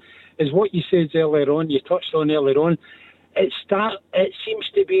on it, is what you said earlier on, you touched on earlier on. It seems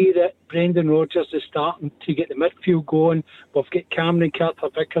to be that Brendan Rodgers is starting to get the midfield going. We've got Cameron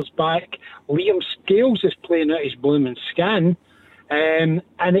Carter-Vickers back. Liam Scales is playing out his blooming skin, and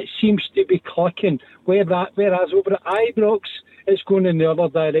it seems to be clicking. Whereas over at Ibrox, it's going in the other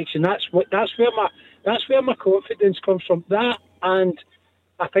direction. That's where my confidence comes from. That, and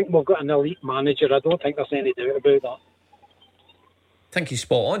I think we've got an elite manager. I don't think there's any doubt about that. I think he's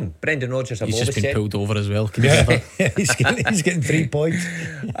spot on. Brendan Rodgers, he's just been pulled over as well. He's getting 3 points.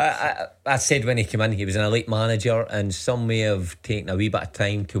 I said when he came in, he was an elite manager, and some may have taken a wee bit of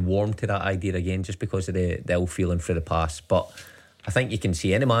time to warm to that idea again, just because of the ill feeling for the past. But I think you can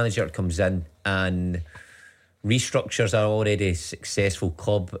see any manager that comes in and restructures an already successful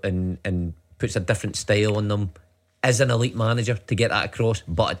club and puts a different style on them as an elite manager to get that across,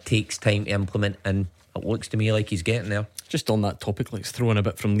 but it takes time to implement, and it looks to me like he's getting there. Just on that topic, let's throw in a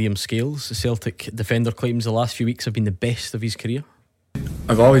bit from Liam Scales. The Celtic defender claims the last few weeks have been the best of his career.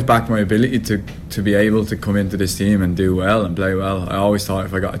 I've always backed my ability to be able to come into this team and do well and play well. I always thought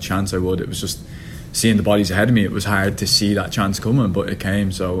if I got a chance I would. It was just seeing the bodies ahead of me, it was hard to see that chance coming, but it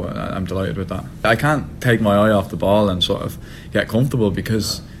came, so I'm delighted with that. I can't take my eye off the ball and sort of get comfortable,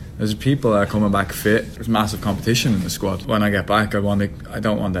 because there's people that are coming back fit. There's massive competition in the squad. When I get back, I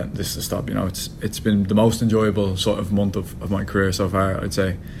don't want this to stop. It's been the most enjoyable sort of month of my career so far, I'd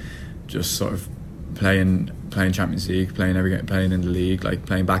say. Just sort of playing Champions League, playing every game, playing in the league, like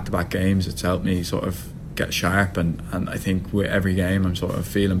playing back-to-back games. It's helped me sort of get sharp, and I think with every game I'm sort of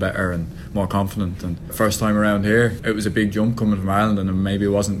feeling better and more confident. And first time around here, it was a big jump coming from Ireland, and maybe I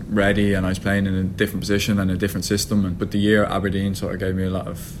wasn't ready, and I was playing in a different position and a different system. But the year at Aberdeen sort of gave me a lot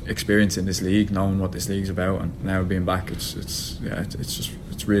of experience in this league, knowing what this league's about, and now being back, it's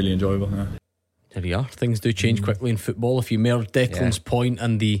really enjoyable. Yeah. There we are. Things do change quickly in football. If you mirror Declan's point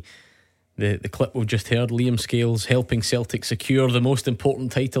and the clip we've just heard, Liam Scales helping Celtic secure the most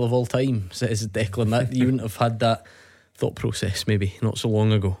important title of all time, says Declan. That you wouldn't have had that thought process maybe not so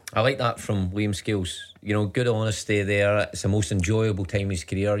long ago. I like that from Liam Scales. Good honesty there. It's the most enjoyable time of his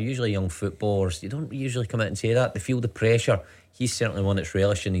career. Usually young footballers, you don't usually come out and say that. They feel the pressure. He's certainly one that's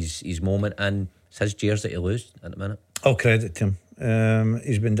relishing his moment, and it's his jersey to lose at the minute. All credit to him.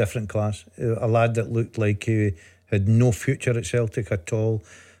 He's been different class. A lad that looked like he had no future at Celtic at all.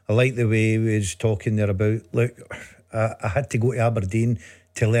 I like the way he was talking there about, look, I had to go to Aberdeen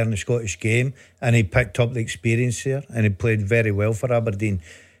to learn the Scottish game, and he picked up the experience there, and he played very well for Aberdeen.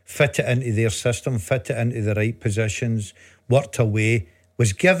 Fit it into their system, fit it into the right positions, worked away,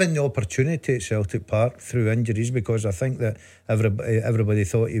 was given the opportunity at Celtic Park through injuries, because I think that everybody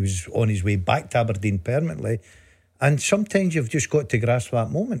thought he was on his way back to Aberdeen permanently. And sometimes you've just got to grasp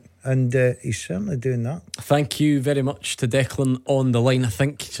that moment, and he's certainly doing that. Thank you very much to Declan on the line. I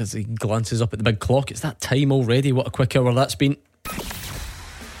think as he glances up at the big clock, it's that time already. What a quick hour that's been.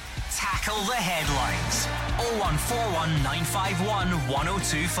 Tackle the headlines. 0141 951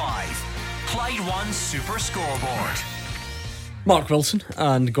 1025. Clyde One Super Scoreboard. Mark Wilson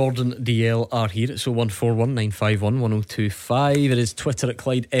and Gordon DL are here. So 141 951 1025. It is Twitter at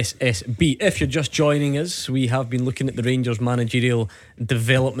Clyde SSB. If you're just joining us, we have been looking at the Rangers managerial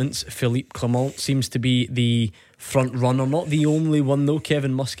developments. Philippe Clement seems to be the front runner, not the only one though.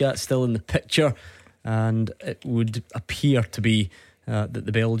 Kevin Muscat's still in the picture, and it would appear to be that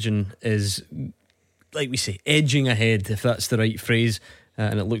the Belgian is, like we say, edging ahead, if that's the right phrase.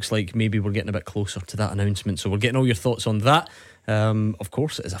 And it looks like maybe we're getting a bit closer to that announcement. So we're getting all your thoughts on that. Of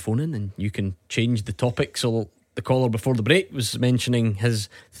course, it is a phone in and you can change the topic. So the caller before the break was mentioning his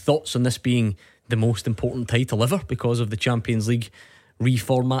thoughts on this being the most important title ever because of the Champions League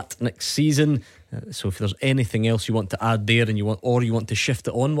reformat next season. So if there's anything else you want to add there and you want to shift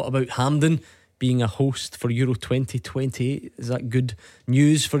it on, what about Hampden being a host for Euro 2028? Is that good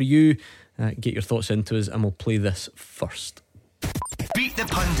news for you? Get your thoughts into us and we'll play this first. Beat the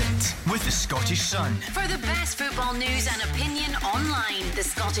Pundit with the Scottish Sun. For the best football news and opinion online,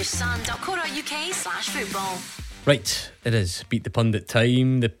 thescottishsun.co.uk/football. Right, it is Beat the Pundit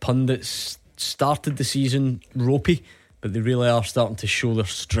time. The pundits started the season ropey, but they really are starting to show their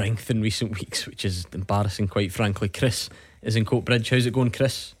strength in recent weeks, which is embarrassing, quite frankly. Chris is in Coatbridge. How's it going,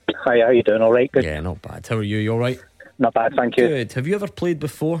 Chris? Hi, how you doing? All right, good. Yeah, not bad. How are you? You all right? Not bad, thank you. Good. Have you ever played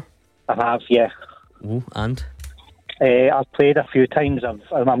before? I have, yeah. Oh, and? I've played a few times. I'm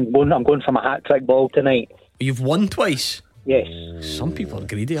going for my hat-trick ball tonight. You've won twice? Yes. Some people are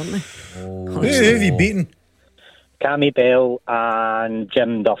greedy, aren't they? Who have you beaten? Cammy Bell and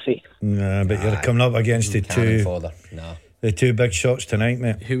Jim Duffy. Nah, but you're coming up against the two big shots tonight,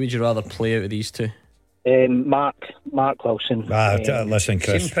 mate. Who would you rather play out of these two? Mark Wilson. Listen,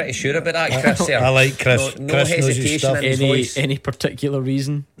 Chris. Seem pretty sure about that, Chris. I like Chris. No Chris knows his hesitation stuff. in his voice. Any particular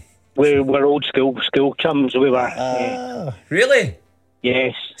reason? We're old school chums. We were. Really?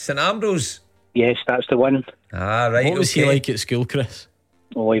 Yes. St Ambrose? Yes, that's the one. Ah, right. What was he like at school, Chris?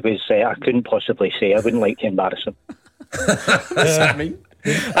 Oh, he was. I couldn't possibly say. I wouldn't like to embarrass him. What's that mean?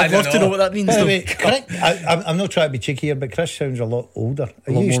 I'd love to know what that means. Wait, I'm not trying to be cheeky here, but Chris sounds a lot older.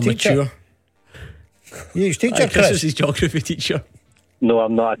 A lot more mature. You his teacher, Chris Chris? is his geography teacher. No,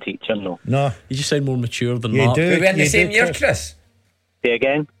 I'm not a teacher. No. You just sound more mature than You Mark. do. We were in the You same do, year, Chris. Chris. Say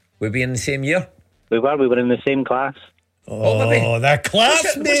again. We were in the same year. We were in the same class. Oh, that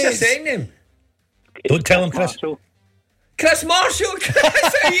class, What's your second name? Don't tell him, Chris. Marshall. Chris Marshall.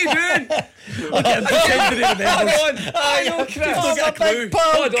 Chris, how you doing? Hold on. I know Chris. Oh, get a clue. big pal,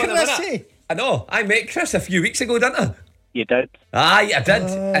 Hold on a minute. Chrissy. I know. I met Chris a few weeks ago, didn't I? You did. Aye, I did.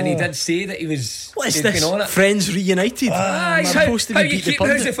 And he did say that he was. What is he'd this? been on it. Friends reunited? Aye, I'm how supposed to you be Beat the keep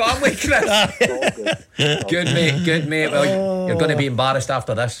how's the Pundit. family, Chris? Good mate. Well, you're going to be embarrassed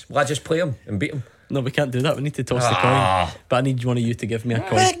after this. Will I just play him and beat him? No, we can't do that. We need to toss the coin. But I need one of you to give me a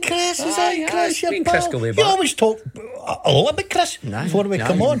coin. Right, Chris, is that Chris? Your Chris pal? go way You back. always talk a lot about Chris before we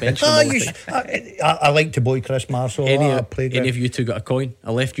come on. I like to boy Chris Marshall. Any of you two got a coin?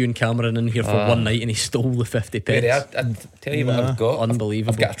 I left you and Cameron in here for one night and he stole the 50 pence. I'll tell you what I've got.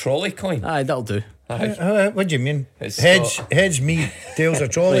 Unbelievable. I've got a trolley coin. Aye, that'll do. What do you mean? Heads me, tails a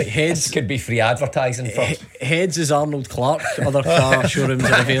trolley. Right, heads This could be free advertising for. Heads is Arnold Clark. Other car showrooms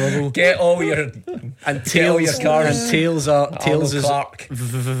are available. Get all your And get all your cars. And tails is Clark.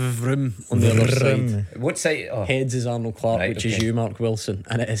 vroom on the other side. What site? Oh. Heads is Arnold Clark, Right, which is okay. you, Mark Wilson,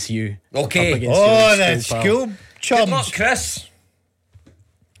 and it is you. Okay. Up against Oh, your that school school Good chums. luck, Chris.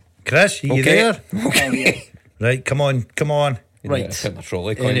 Chris, are you Okay. there? Okay. Right, come on. Right. Put my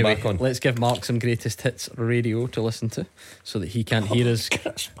trolley coin Anyway, back on. let's give Mark some greatest hits radio to listen to so that he can't hear us.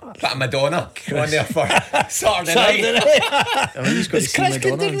 Bit of Madonna on there for Saturday night. Oh, he's got to see Chris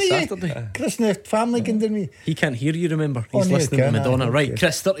can Madonna do on me. Saturday. Chris and the family can do me. He can't hear you, remember? Oh, He's no, he listening to can, Madonna. aye, Right, okay.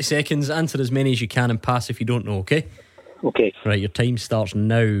 Chris, 30 seconds. Answer as many as you can and pass if you don't know, okay? Okay. Right, your time starts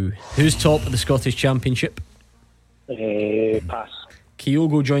now. Who's top of the Scottish Championship? Pass.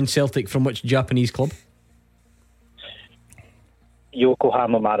 Kyogo joined Celtic from which Japanese club?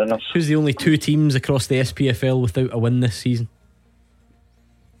 Yokohama Mariners. Who's the only two teams across the SPFL without a win this season?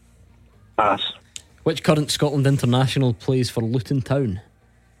 Pass. Which current Scotland international plays for Luton Town?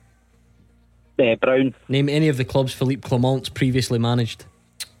 Brown. Name any of the clubs Philippe Clement's previously managed.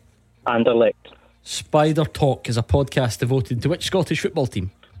 Anderlecht. Spider Talk is a podcast devoted to which Scottish football team?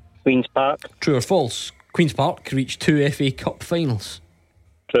 Queen's Park. True or false? Queen's Park reached 2 FA Cup finals.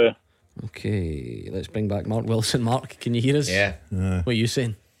 True. Okay, let's bring back Mark Wilson. Mark, can you hear us? Yeah. What are you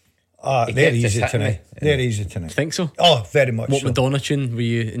saying? They're easy hitting tonight. me. They're easy tonight. Think so? Oh, very much What so. Madonna tune were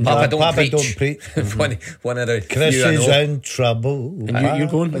you in? Papa Papa don't don't preach. one of the Chris few I is know. in trouble. And you're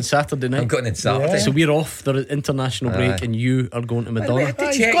going on Saturday night? I'm going on Saturday. So we're off the international break Aye. and you are going to Madonna. I had to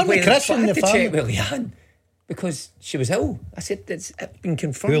He's check gone with with Chris I in had the to check family. with Leanne. Because she was ill. I said, it's been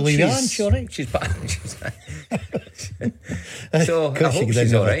confirmed. Well, she's all right. She's back. So I hope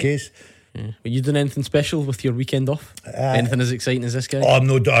she's all right. Yeah. Were you doing anything special with your weekend off? Anything as exciting as this guy? Oh,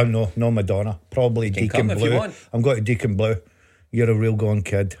 no Madonna. Probably Deacon Blue. I'm going to Deacon Blue. You're a real gone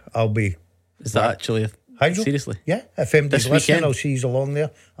kid. I'll be. Is that actually Hydro? Seriously? Yeah. If anybody's listening, I'll see you along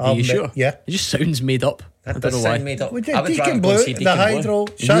there. Are you sure? Yeah. It just sounds made up. That I don't know why. made up. We did Deacon Blue, the Hydro,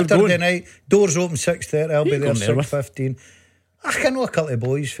 Saturday night. Doors open 6:30. I'll be there 6:15. I can know a couple of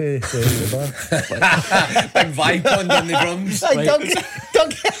boys for the bar. Big Vipond on the drums.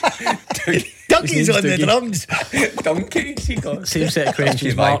 Dougie's on the drums. Donkey. Same set of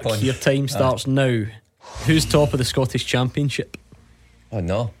questions, Mark. Your time starts now. Who's top of the Scottish Championship? Oh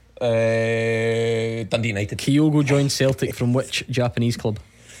no. Dundee United. Kyogo joined Celtic from which Japanese club?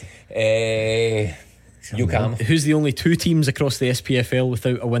 Yokohama. Who's the only 2 teams across the SPFL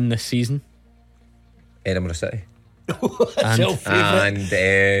without a win this season? Edinburgh City. And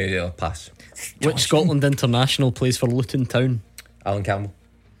pass. Which Scotland international plays for Luton Town? Alan Campbell.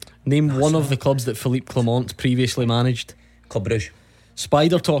 Name one of the clubs that Philippe Clement previously managed. Club Brugge.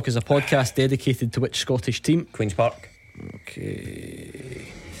 Spider Talk is a podcast dedicated to which Scottish team? Queen's Park. Okay.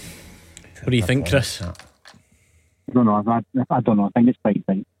 What do you think, Chris? I don't know. I don't know. I think it's quite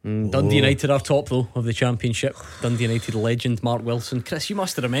right. Dundee United are top though of the Championship. Dundee United legend Mark Wilson. Chris, you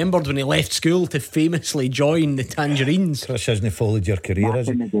must have remembered when he left school to famously join the Tangerines. Chris hasn't followed your career, has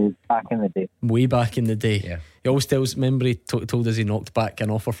he? Back in the day. Way back in the day. Yeah. He always tells. Remember, he told us he knocked back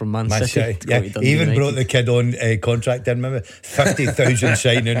an offer from Man City. Yeah, he even brought the kid on contract. I remember 50,000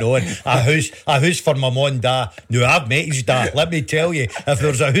 signing on a house for my mum and dad. No, I've met his dad. Let me tell you, if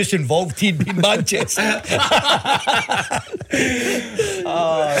there's a house involved, he'd be Manchester.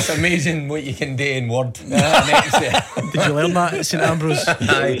 Oh, it's amazing what you can do in Word. Did you learn that at St Ambrose?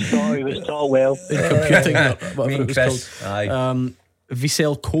 He was taught well in computing. Whatever it was Chris. called.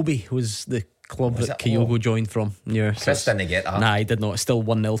 Vissel Kobe was the club that Kyogo joined from. Yeah, Chris didn't get that. Nah, he did not. It's still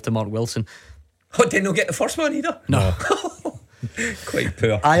 1-0 to Mark Wilson. Oh, did not get the first one either? No. Quite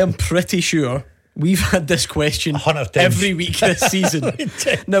poor. I am pretty sure we've had this question every week this season.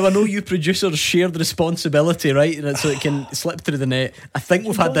 Now I know you producers share the responsibility, right? And so it can slip through the net. I think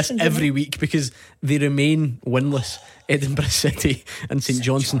we've had this every week because they remain winless. Edinburgh City and St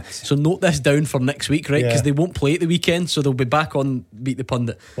Johnstone. So note this down for next week, right? Because they won't play at the weekend, so they'll be back on Beat the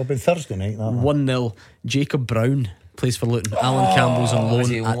Pundit. Well, it'll be Thursday night. 1-0. Jacob Brown plays for Luton. Alan Campbell's on loan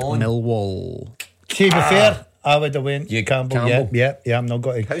at Millwall. To be fair, I would have went Campbell. Yeah, I'm not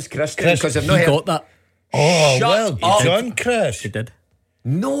got to. How's Chris? Because I've not he got that. Oh, well done, Chris. He did.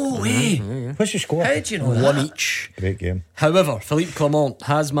 No way. What's your score? How did you know that? 1 each. Great game. However, Philippe Clement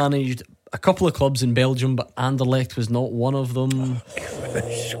has managed a couple of clubs in Belgium, but Anderlecht was not one of them.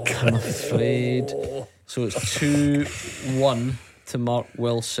 I'm afraid. So it's 2-1 to Mark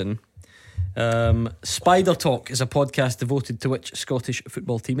Wilson. Spider Talk is a podcast devoted to which Scottish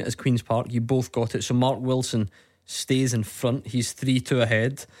football team? It is Queen's Park. You both got it. So Mark Wilson stays in front. He's 3-2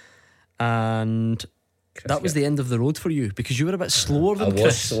 ahead. And that was the end of the road for you because you were a bit slower than Chris. I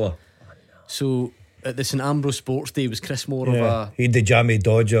was slow. So at the St Ambrose Sports Day was Chris more of a... He had the Jammy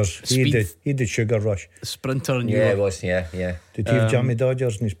Dodgers. He had the Sugar Rush. Sprinter. And it was. Yeah. Did he have Jammy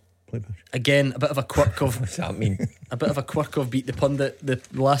Dodgers in his playbook? Again, a bit of a quirk of... What's that mean? A bit of a quirk of Beat the Pundit. The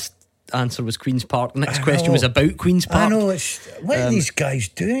last answer was Queen's Park. The next question was about Queen's Park. I know. What are these guys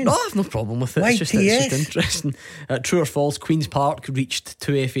doing? No, I have no problem with it. It's just interesting. True or false, Queen's Park reached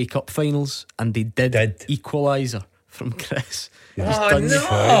 2 FA Cup finals and they did. Equaliser from Chris.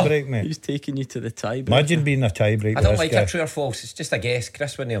 Tie-break, mate. He's taking you to the tie-break. Imagine being a tie-break. I don't like a true or false. It's just a guess.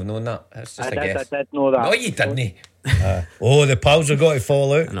 Chris wouldn't have known that. It's just a guess. I did know that. No, you didn't. The pals have got to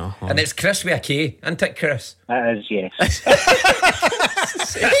fall out. No, and it's Chris with a K, isn't it, Chris? It is, yes.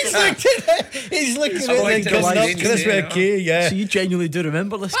 He's looking at Chris with a K, yeah. So you genuinely do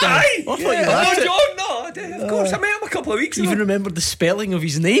remember this guy? Aye! I thought you laughed it. Of course, I met him a couple of weeks ago. You even remembered the spelling of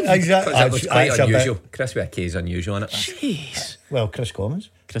his name? Exactly. That was quite unusual. Chris with a K is unusual, isn't it? Jeez. Well, Chris Commons.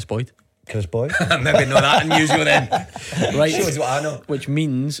 Chris Boyd. Maybe not that unusual then. Right. Shows what I know. Which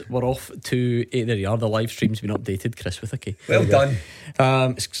means we're off to... there you are, the live stream's been updated. Chris with a K. Well done.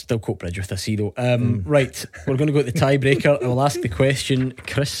 It's still Coatbridge with a C though. Right, we're going to go to the tiebreaker. I will ask the question.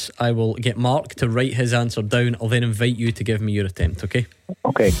 Chris, I will get Mark to write his answer down. I'll then invite you to give me your attempt, okay?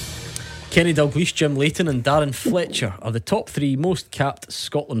 Okay. Kenny Dalglish, Jim Leighton and Darren Fletcher are the top 3 most capped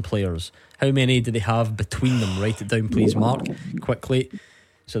Scotland players. How many do they have between them? Write it down please, Mark, quickly.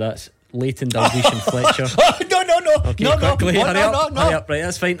 So that's Leighton, Dalglish and Fletcher. No. Okay, no, quickly, no. Hurry up. Right,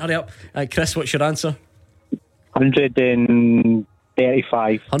 that's fine, hurry up. Chris, what's your answer? 110.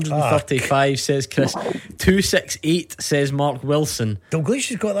 135. 135 says Chris. 268 says Mark Wilson. Dalziel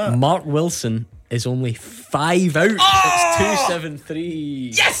has got that. Mark Wilson is only 5 out. It's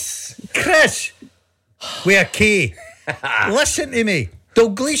 273. Yes! Chris, with a K. Listen to me.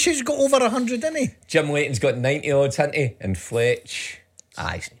 Dalziel's got over 100, didn't he? Jim Leighton's got 90 odds, hasn't he? And Fletch.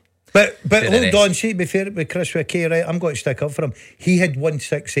 Aye. But hold on, see, to be fair with Chris with a K, right, I'm going to stick up for him. He had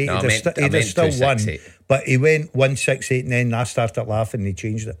 168. No, he'd still won. But he went 168 and then I started laughing and he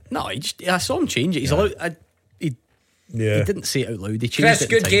changed it. No, I saw him change it. He's allowed. He didn't say it out loud. He changed Chris, it.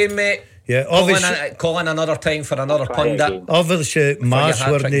 good game, mate. Yeah, calling another time for another pundit. Obviously, mass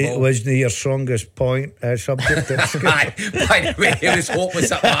wasn't your strongest point subject. By the way, he was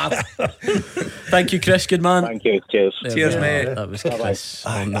hopeless at math. Thank you, Chris. Good man. Thank you. Cheers. Cheers, mate. That was Chris.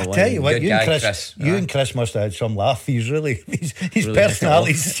 I tell you what, you and Chris must have had some laugh. His really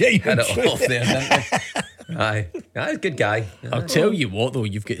personality's had it off there, didn't he? Aye, good guy. I'll tell you what, though,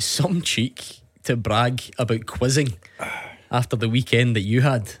 you've got some cheek to brag about quizzing after the weekend that you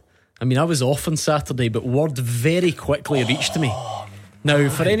had. I mean, I was off on Saturday, but word very quickly reached me. Now,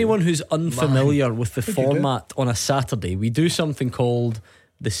 for anyone who's unfamiliar with the format on a Saturday, we do something called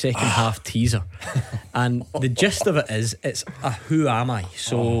the second half teaser. And the gist of it is, it's a who am I?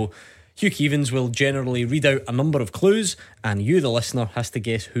 So Hugh Keevans will generally read out a number of clues, and you, the listener, has to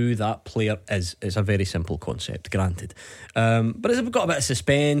guess who that player is. It's a very simple concept, granted. But it's got a bit of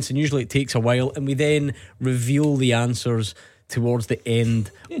suspense, and usually it takes a while, and we then reveal the answers towards the end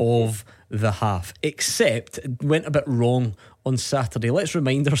of the half. Except it went a bit wrong on Saturday. Let's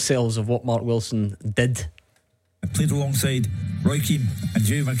remind ourselves of what Mark Wilson did. I played alongside Roy Keane and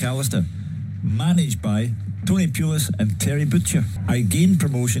Jerry McAllister, managed by Tony Pulis and Terry Butcher. I gained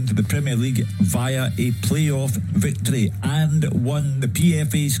promotion to the Premier League via a playoff victory and won the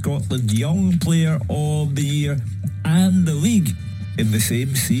PFA Scotland Young Player of the Year and the league in the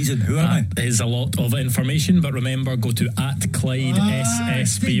same season. Who am I? That is a lot of information, but remember, go to @Clyde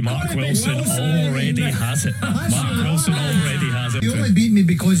SSB. Mark Wilson already has it. Mark Wilson already has it. He only beat me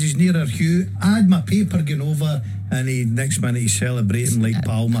because he's nearer Hugh. I had my paper going over, and next minute he's celebrating like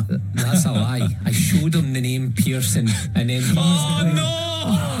Palmer. That's a lie. I showed him the name Pearson, and then he's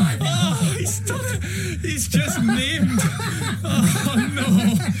done it. He's just named. Oh no!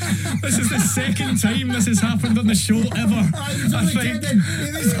 This is the second time this has happened on the show ever. I think.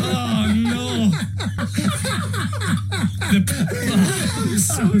 Oh no! I'm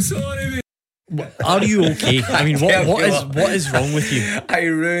so sorry, mate. Are you okay? I mean, what is wrong with you? I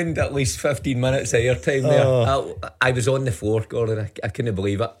ruined at least 15 minutes of airtime there. I was on the floor, Gordon. I couldn't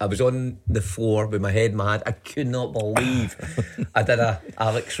believe it. I was on the floor with my head in my hand. I could not believe I did a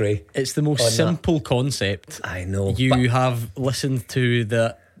Alex Ray. It's the most simple concept. I know. You have listened to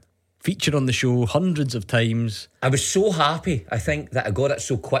the feature on the show hundreds of times. I was so happy, I think, that I got it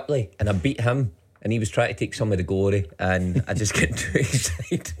so quickly, and I beat him. And he was trying to take some of the glory, and I just get too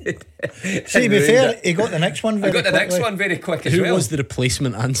excited. See, to be fair, he got the next one very quickly. I got the next one very quick as well. Who was the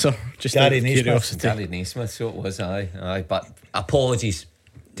replacement answer? Just Gary Naismith. Gary Naismith, so it was, aye. But apologies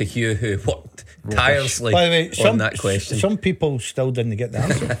to Hugh, who worked tirelessly on that question. Some people still didn't get the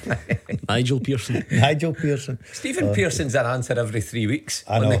answer. Nigel Pearson. Stephen Pearson's an answer every 3 weeks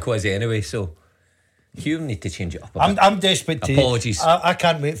on the quiz anyway, so Hugh need to change it up a bit. I'm desperate to. Apologies. I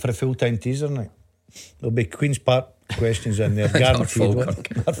can't wait for a full-time teaser night. There'll be Queen's Park questions in there, guaranteed.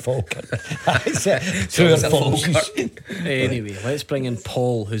 Not Falkirk. Anyway, let's bring in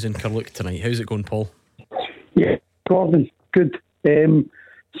Paul, who's in Carluke tonight. How's it going, Paul? Yeah, Gordon, good. Seeing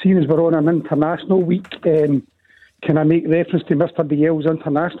as we're on an international week, can I make reference to Mr. Dalziel's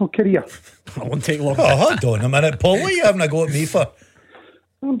international career? I won't take long. Oh, hold on a minute, Paul. What are you having a go at me for?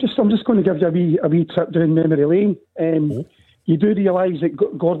 I'm just going to give you a wee trip down memory lane. You do realise that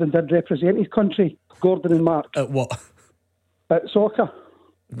Gordon did represent his country, Gordon and Mark. At what? At soccer.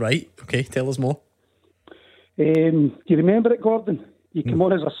 Right, okay, tell us more. Do you remember it, Gordon? You came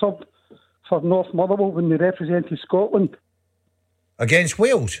on as a sub for North Motherwell when they represented Scotland. Against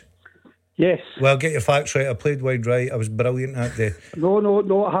Wales? Yes. Well, get your facts right. I played wide right. I was brilliant that day.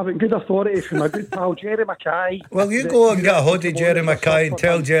 No, I haven't. Good authority from my good pal Jerry Mackay. Well, you go and get a hold of Jerry Mackay and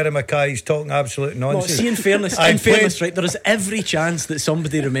tell Jerry Mackay he's talking absolute nonsense. No, see, in fairness, right, there is every chance that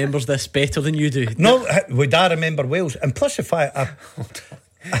somebody remembers this better than you do. No, would I remember Wales? And plus the fact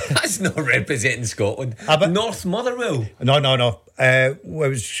that's not representing Scotland. North Motherwell. No. It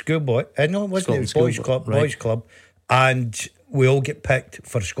was schoolboy. No, it wasn't. It was boys club. Right. Boys club. And we all get picked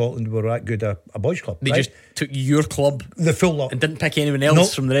for Scotland. We were that good a boys club. They just took your club, the full lot, and didn't pick anyone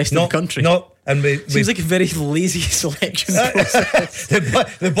else from the rest of the country. No, and seems like a very lazy selection process.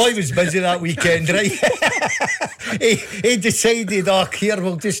 the boy was busy that weekend, right? he decided, here,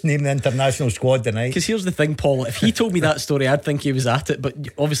 we'll just name the international squad tonight. Because here's the thing, Paul, if he told me that story, I'd think he was at it, but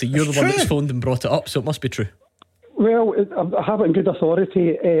obviously you're the one that's phoned and brought it up, so it must be true. Well, I have it in good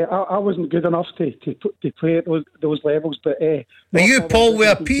authority. I wasn't good enough to play at those levels, but... Are you Paul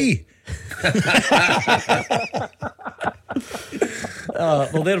with a P?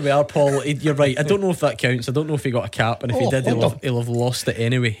 Well, there we are, Paul. You're right. I don't know if that counts. I don't know if he got a cap, and if he did, he'll have lost it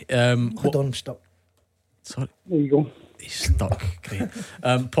anyway. Hold on, stop. Sorry. There you go. He's stuck. Great.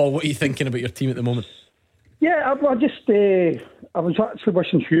 Paul, what are you thinking about your team at the moment? Yeah, I was actually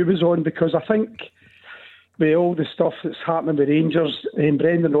wishing Hugh was on, because I think with all the stuff that's happening with Rangers,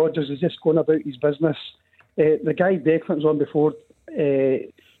 Brendan Rodgers is just going about his business. The guy Declan was on before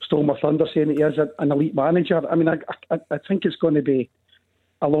stole my thunder, saying that he is an elite manager. I mean, I think it's going to be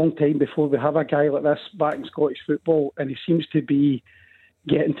a long time before we have a guy like this back in Scottish football, and he seems to be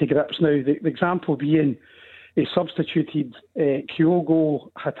getting to grips now. The example being, he substituted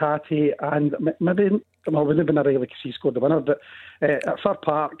Kyogo, Hatate, and maybe, well, it wouldn't have been a really because he scored the winner, but at Fir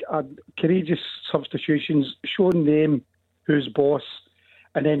Park, courageous substitutions, showing them who's boss,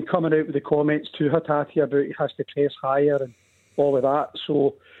 and then coming out with the comments to Hatate about he has to press higher and all of that.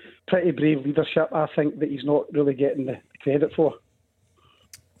 So, pretty brave leadership, I think, that he's not really getting the credit for.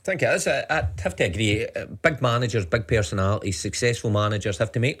 I think it is. I have to agree. Big managers, big personalities, successful managers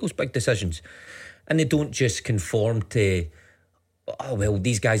have to make those big decisions. And they don't just conform to, oh, well,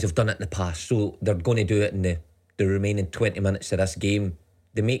 these guys have done it in the past, so they're going to do it in the remaining 20 minutes of this game.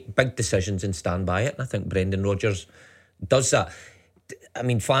 They make big decisions and stand by it. And I think Brendan Rodgers does that. I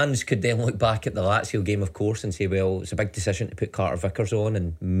mean, fans could then look back at the Lazio game, of course, and say, well, it's a big decision to put Carter Vickers on,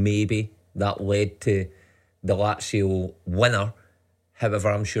 and maybe that led to the Lazio winner. However,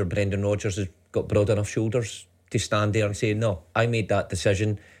 I'm sure Brendan Rodgers has got broad enough shoulders to stand there and say, no, I made that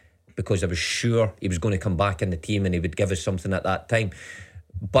decision because I was sure he was going to come back in the team and he would give us something at that time.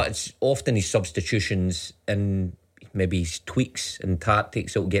 But it's often his substitutions and maybe his tweaks and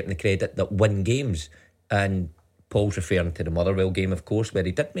tactics that will get him the credit that win games. And Paul's referring to the Motherwell game, of course, where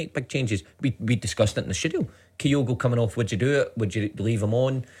he did make big changes. We discussed it in the studio. Kyogo coming off, would you do it? Would you leave him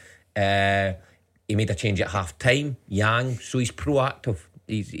on? He made a change at half time. Yang, so he's proactive.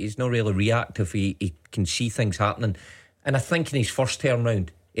 He's not really reactive. He can see things happening. And I think in his first term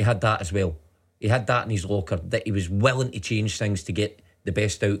round, he had that as well. He had that in his locker, that he was willing to change things to get the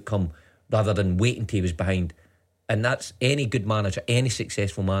best outcome rather than waiting till he was behind. And that's any good manager, any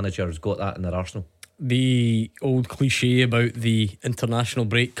successful manager has got that in their arsenal. The old cliche about the international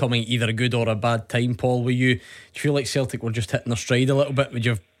break coming either a good or a bad time, Paul, do you feel like Celtic were just hitting their stride a little bit? Would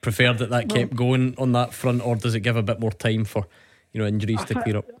you have preferred that kept going on that front, or does it give a bit more time for injuries to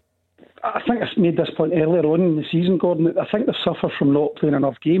clear up? I think I made this point earlier on in the season, Gordon. I think they suffer from not playing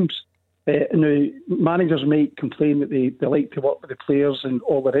enough games. Now, managers might complain that they like to work with the players and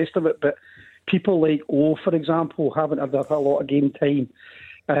all the rest of it, but people like for example, haven't had a lot of game time.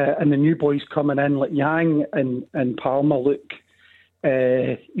 And the new boys coming in like Yang and Palmer look,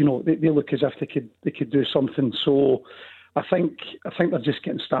 they look as if they could do something. So I think they're just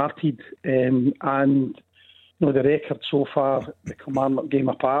getting started, and the record so far, the Kilmarnock game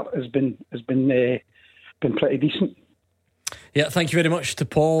apart, has been pretty decent. Yeah, thank you very much to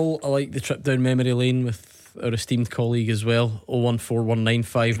Paul. I like the trip down memory lane with our esteemed colleague as well.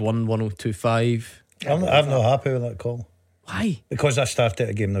 01419511025. I'm not happy with that call. Why? Because I started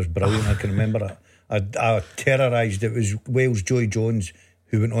a game that was brilliant. I can remember it. I terrorised. It was Wales' Joy Jones,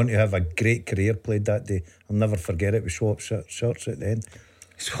 who went on to have a great career, played that day. I'll never forget it. We swapped shirts at the end.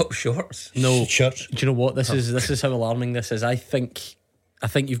 Swap shorts? No shirts. Do you know what this is? How alarming have you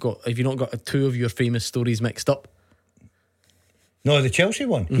not got two of your famous stories mixed up? No, the Chelsea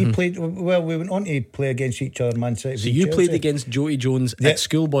one. Mm-hmm. He played. Well, we went on to play against each other, Man City. So you Chelsea. played against Joey Jones at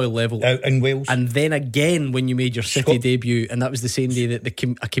schoolboy level in Wales, and then again when you made your City debut, and that was the same day that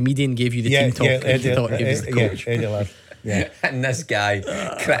a comedian gave you the team talk. And he thought he was the coach. Eddie Ladd. Yeah. And this guy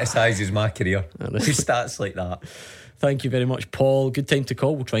criticises my career. Who stats like that? Thank you very much, Paul. Good time to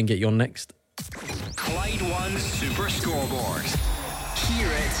call. We'll try and get you on next. Clyde One Super Scoreboard. Hear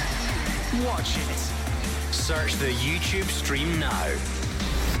it, watch it. Search the YouTube stream now.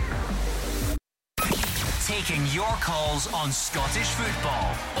 Taking your calls on Scottish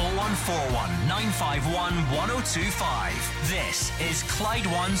football. 0141 951 1025. This is Clyde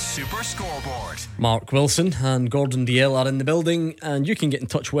One Super Scoreboard. Mark Wilson and Gordon Duncan are in the building, and you can get in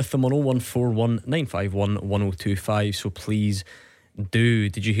touch with them on 0141 951 1025. So please do.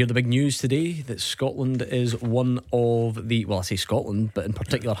 Did you hear the big news today that Scotland is one of the, well, I say Scotland, but in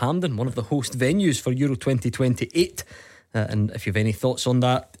particular Hampden, one of the host venues for Euro 2028? And if you have any thoughts on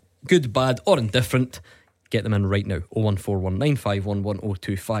that, good, bad or indifferent, Get them in right now.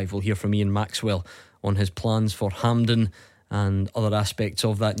 01419511025. We'll hear from Ian Maxwell on his plans for Hampden and other aspects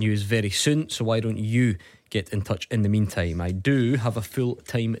of that news very soon. So why don't you get in touch in the meantime? I do have a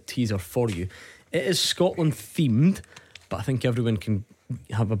full-time teaser for you. It is Scotland themed, but I think everyone can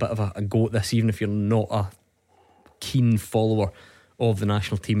have a bit of a go at this, even if you're not a keen follower of the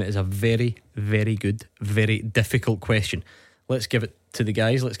national team. It is a very, very good, very difficult question. Let's give it to the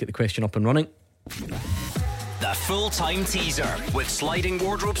guys. Let's get the question up and running. The full-time teaser with Sliding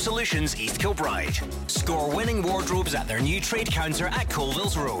Wardrobe Solutions East Kilbride. Score winning wardrobes at their new trade counter at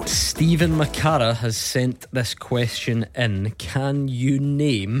Colville's Road. Stephen McCara has sent this question in. Can you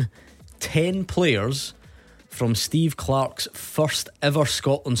name 10 players from Steve Clarke's first ever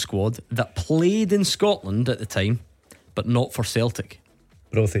Scotland squad that played in Scotland at the time but not for Celtic?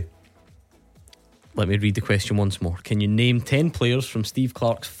 Brophy. Let me read the question once more. Can you name 10 players from Steve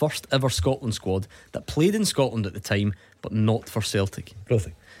Clarke's first ever Scotland squad that played in Scotland at the time but not for Celtic?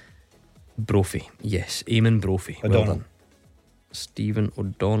 Brophy. Brophy, yes. Eamon Brophy. Well done. Stephen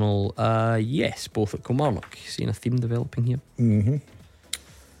O'Donnell, yes, both at Kilmarnock. Seeing a theme developing here. Mm-hmm.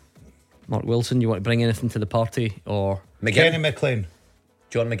 Mark Wilson, you want to bring anything to the party? Or McGinn. Kenny McLean.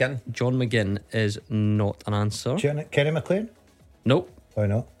 John McGinn. John McGinn is not an answer. Kenny McLean? Nope. Why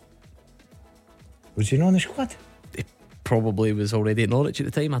not? Was he not on the squad? He probably was already at Norwich at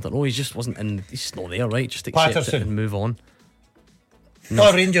the time. I don't know. He just wasn't in. He's just not there, right? Just accept Patterson. it and move on. No.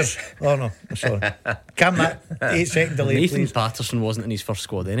 Oh, Rangers. Oh no, sorry. Come back. 8 second delay, Nathan please. Patterson wasn't in his first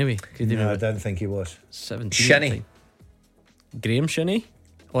squad anyway. No, I didn't think he was. 17. Shinnie. Graham Shinnie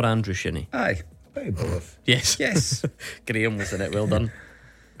or Andrew Shinnie? Aye. Maybe both. Yes. Yes. Graham was in it. Well done.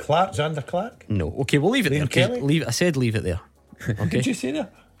 Clark, Xander Clark? No. Okay, we'll leave it Liam there. Kelly? I said leave it there. Okay. Did you say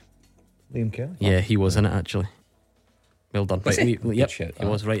that? Liam Kelly? Yeah, he was in it actually. Well done. Was right, he? Yep, Shit, he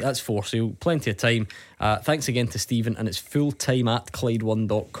was right. That's 4, so plenty of time. Thanks again to Stephen, and it's fulltime at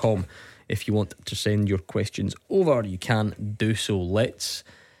Clyde1.com. If you want to send your questions over, you can do so. Let's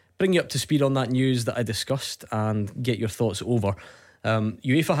bring you up to speed on that news that I discussed and get your thoughts over.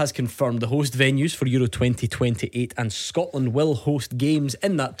 UEFA has confirmed the host venues for Euro 2028, and Scotland will host games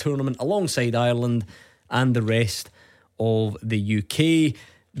in that tournament alongside Ireland and the rest of the UK.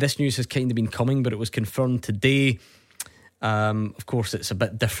 This news has kind of been coming, but it was confirmed today. Of course, it's a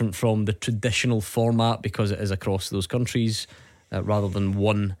bit different from the traditional format because it is across those countries rather than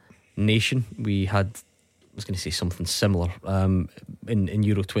one nation. We had, I was going to say something similar in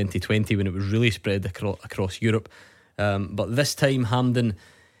Euro 2020 when it was really spread across Europe. But this time, Hampden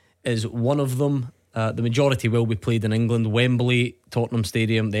is one of them. The majority will be played in England: Wembley, Tottenham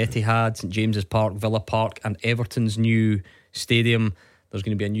Stadium, the Etihad, St James's Park, Villa Park, and Everton's new stadium. There's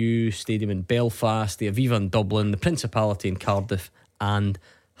going to be a new stadium in Belfast, the Aviva in Dublin, the Principality in Cardiff, and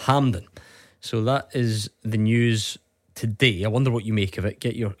Hampden. So that is the news today. I wonder what you make of it.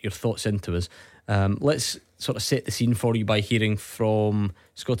 Get your thoughts into us. Let's sort of set the scene for you by hearing from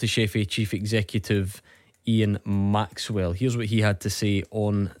Scottish FA Chief Executive Ian Maxwell. Here's what he had to say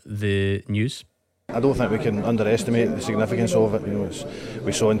on the news. I don't think we can underestimate the significance of it. You know,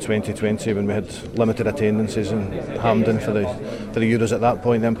 we saw in 2020 when we had limited attendances in Hampden for the Euros at that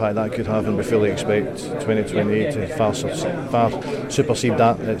point, the impact that could have, and we fully expect 2028 to far supersede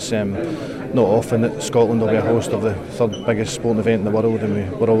that. It's not often that Scotland will be a host of the third biggest sporting event in the world,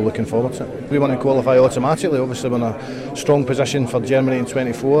 and we're all looking forward to it. We want to qualify automatically. Obviously we're in a strong position for Germany in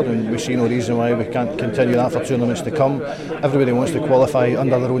 24, and we see no reason why we can't continue that for tournaments to come. Everybody wants to qualify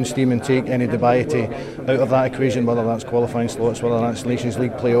under their own steam and take any dubiety out of that equation, whether that's qualifying slots, whether that's Nations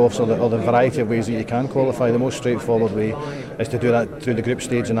League playoffs, or the variety of ways that you can qualify. The most straightforward way is to do that through the group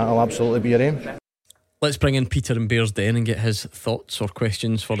stage, and that'll absolutely be your aim. Let's bring in Peter in Bearsden and get his thoughts or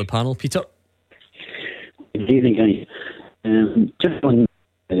questions for the panel. Peter? Good evening, guys. Just on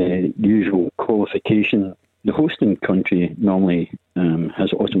the usual qualification, the hosting country normally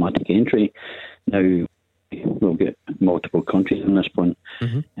has automatic entry. Now we'll get multiple countries on this point.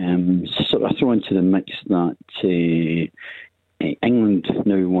 Sort of throw into the mix that England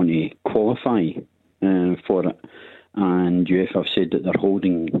now want to qualify for it, and UEFA have said that they're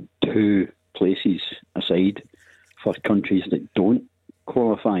holding 2 places aside for countries that don't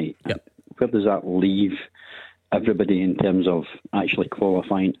qualify. Yep. Where does that leave everybody in terms of actually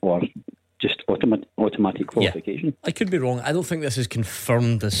qualifying or just automatic qualification? Yeah. I could be wrong. I don't think this is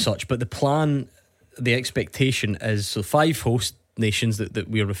confirmed as such, but the plan, the expectation is, so 5 host nations that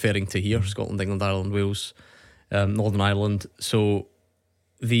we're referring to here: Scotland, England, Ireland, Wales, Northern Ireland. So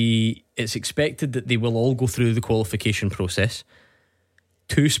it's expected that they will all go through the qualification process.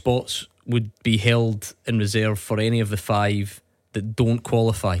 2 spots would be held in reserve for any of the 5 that don't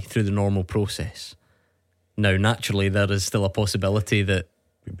qualify through the normal process. Now, naturally, there is still a possibility that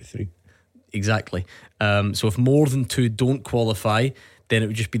maybe 3. Exactly. So if more than 2 don't qualify, then it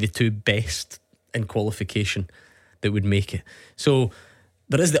would just be the 2 best in qualification that would make it. So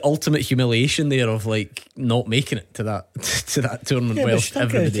there is the ultimate humiliation there of like not making it to that tournament whilst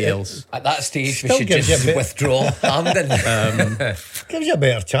everybody else. At that stage, we should just withdraw Hampden. Gives you a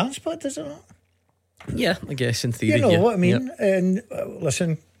better chance, but does it not? Yeah, I guess in theory. You know what I mean? Yep. And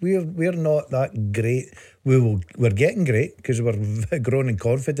listen, we're not that great. We're getting great because we're growing in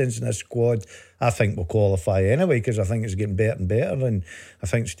confidence in this squad. I think we'll qualify anyway because I think it's getting better and better, and I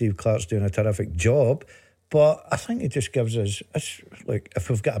think Steve Clarke's doing a terrific job. But I think it just gives us, it's like, if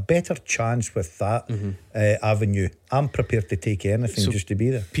we've got a better chance with that avenue, I'm prepared to take anything just to be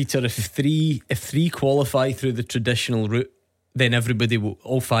there. Peter, if three qualify through the traditional route, then everybody will,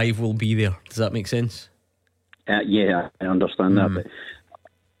 all 5 will be there. Does that make sense? Yeah, I understand that, but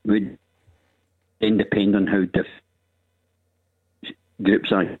would then depend on how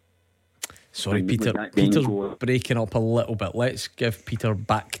groups are. Sorry, Peter. Peter's breaking up a little bit. Let's give Peter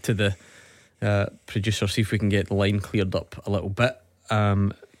back to the producer, see if we can get the line cleared up a little bit.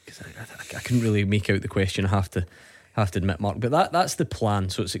 Because I couldn't really make out the question. I have to admit, Mark. But that's the plan.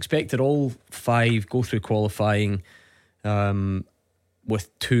 So it's expected all 5 go through qualifying,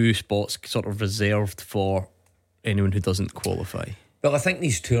 with 2 spots sort of reserved for anyone who doesn't qualify. Well, I think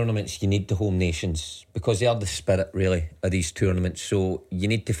these tournaments, you need the home nations because they are the spirit, really, of these tournaments. So you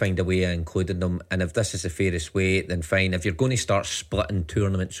need to find a way of including them. And if this is the fairest way, then fine. If you're going to start splitting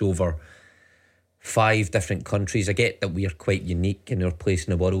tournaments over 5 different countries, I get that we are quite unique in our place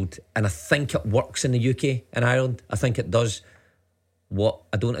in the world. And I think it works in the UK and Ireland. I think it does. What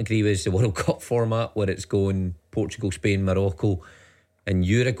I don't agree with is the World Cup format where it's going Portugal, Spain, Morocco and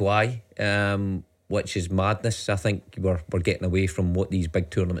Uruguay, which is madness. I think we're getting away from what these big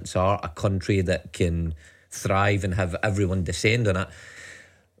tournaments are, a country that can thrive and have everyone descend on it.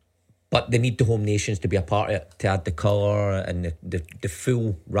 But they need the home nations to be a part of it, to add the colour and the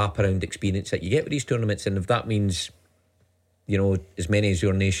full wraparound experience that you get with these tournaments. And if that means, you know, as many as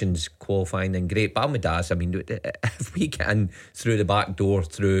your nations qualifying, then great. But I'm with Daz. I mean, if we get in through the back door,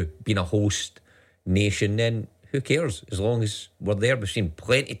 through being a host nation, then who cares? As long as we're there. We've seen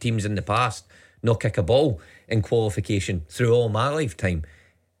plenty of teams in the past not kick a ball in qualification through all my lifetime,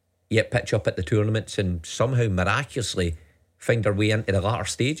 yet pitch up at the tournaments and somehow miraculously find our way into the latter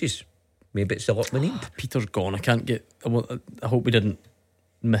stages. Maybe it's the luck we need. Peter's gone. I hope we didn't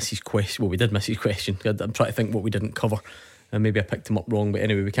miss his question. Well, we did miss his question. I'm trying to think what we didn't cover, and maybe I picked him up wrong, but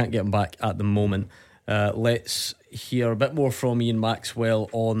anyway, we can't get him back at the moment. Let's hear a bit more from Ian Maxwell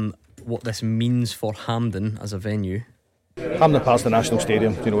on what this means for Hampden as a venue. Hampden Park's the national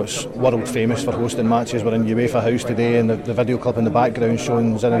stadium. You know, it's world famous for hosting matches. We're in UEFA House today, and the video clip in the background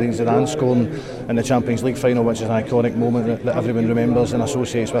showing Zinedine Zidane scoring in the Champions League final, which is an iconic moment that everyone remembers and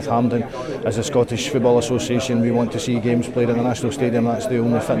associates with Hampden. As the Scottish Football Association, we want to see games played in the national stadium. That's the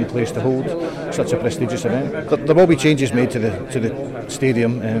only fitting place to hold such a prestigious event. There will be changes made to the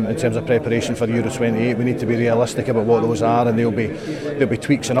stadium in terms of preparation for Euro 28. We need to be realistic about what those are, and there'll be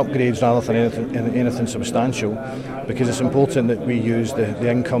tweaks and upgrades rather than anything substantial, because it's important that we use the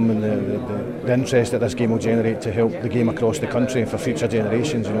income and the interest that this game will generate to help the game across the country and for future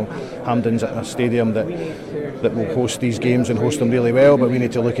generations. You know, Hampden's a stadium that will host these games and host them really well, but we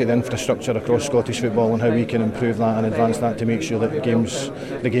need to look at the infrastructure across Scottish football and how we can improve that and advance that to make sure that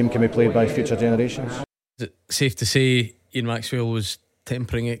the game can be played by future generations. Is it safe to say Ian Maxwell was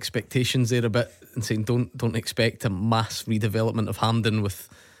tempering expectations there a bit and saying don't expect a mass redevelopment of Hampden with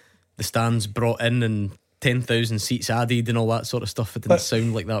the stands brought in and 10,000 seats added and all that sort of stuff? It didn't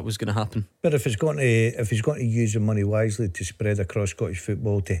sound like that was going to happen. But if he's going to use the money wisely to spread across Scottish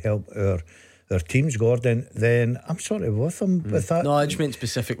football to help our teams, Gordon, then I'm sort of with him with that. No, I just meant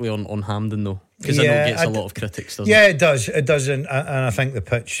specifically on Hampden though, because I know it gets a lot of critics, doesn't it? Yeah, it does, and I think the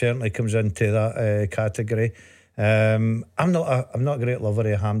pitch certainly comes into that category. I'm not a great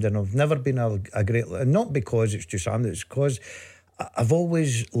lover of Hampden. I've never been a great, not because it's just Hampden, it's because I've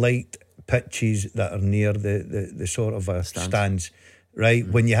always liked pitches that are near the sort of stands, right?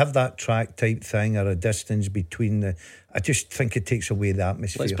 When you have that track type thing or a distance between I just think it takes away the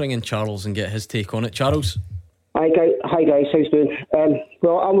atmosphere. Let's bring in Charles and get his take on it. Charles? Hi guys, how's it doing?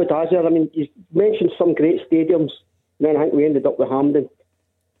 Well, I'm with Dalziel. I mean, you mentioned some great stadiums, and then I think we ended up with Hampden.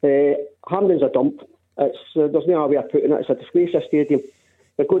 Hampden's a dump. There's no other way of putting it. It's a disgrace, a stadium.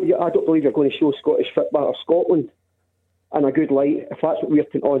 I don't believe you're going to show Scottish football or Scotland in a good light if that's what we're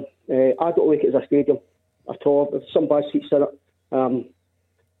putting on. I don't like it as a stadium at all. There's some bad seats in it.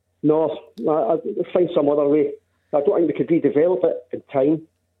 No, I'll find some other way. I don't think we could redevelop it in time.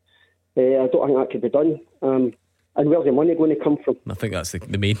 I don't think that could be done. And where's the money going to come from? I think that's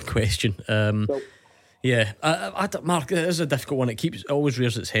the main question. Yeah, Mark, it is a difficult one. It always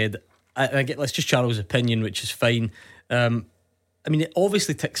rears its head. I get that's just Charles' opinion, which is fine. I mean, it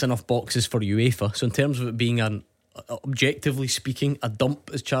obviously ticks enough boxes for UEFA. So in terms of it being objectively speaking, a dump,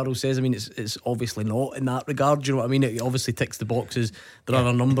 as Charles says, I mean, it's obviously not in that regard. Do you know what I mean? It obviously ticks the boxes. There are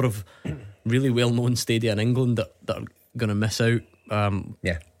a number of really well-known stadia in England that are going to miss out.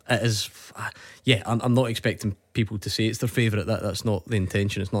 It is. I'm not expecting people to say it's their favourite. That's not the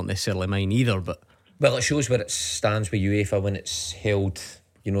intention. It's not necessarily mine either. But well, it shows where it stands with UEFA when it's held.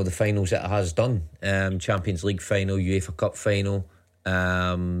 You know, the finals that it has done. Champions League final, UEFA Cup final.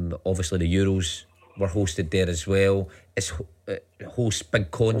 Obviously the Euros were hosted there as well. It hosts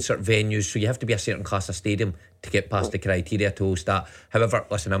big concert venues, so you have to be a certain class of stadium to get past the criteria to host that. However,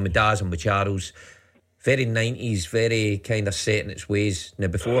 listen, I'm with Daz, I'm with Charles. Very 90s, very kind of set in its ways. Now,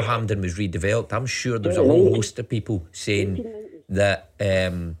 before Hampden was redeveloped, I'm sure there was a whole host of people saying that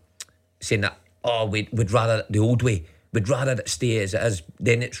we'd rather the old way. We'd rather it stay as it is.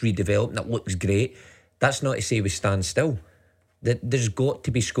 Then it's redeveloped and it looks great. That's not to say we stand still. There's got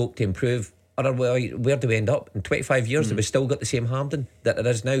to be scope to improve. Otherwise, where do we end up? In 25 years, have we still got the same Hampden that there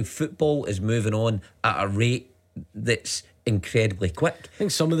is now? Football is moving on at a rate that's incredibly quick. I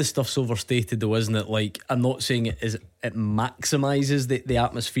think some of the stuff's overstated though, isn't it? Like, I'm not saying it maximises the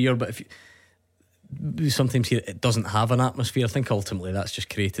atmosphere, but if you sometimes hear it doesn't have an atmosphere, I think ultimately that's just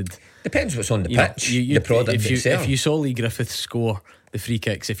created. Depends what's on the pitch, the product itself. If you saw Lee Griffiths score the free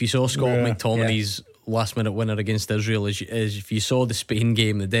kicks, if you saw Scott McTominay's last minute winner against Israel, if you saw the Spain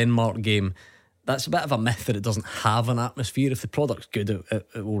game, the Denmark game, that's a bit of a myth that it doesn't have an atmosphere. If the product's good, it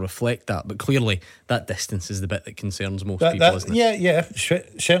will reflect that. But clearly that distance is the bit that concerns most people, isn't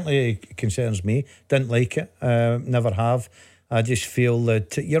it? Certainly concerns me. Didn't like it, never have. I just feel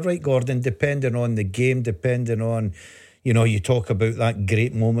that you're right, Gordon, depending on the game, depending on, you talk about that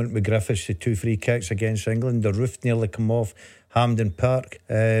great moment with Griffiths, the 2 free kicks against England, the roof nearly come off Hampden Park,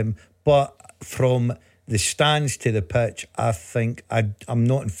 but from the stands to the pitch, I think I'm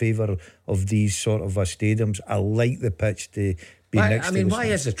not in favour of these sort of stadiums. I like the pitch to be next to the why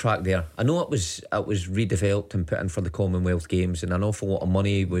is the track there? I know it was redeveloped and put in for the Commonwealth Games, and an awful lot of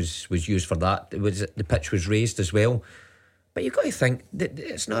money was used for that. The pitch was raised as well. But you've got to think that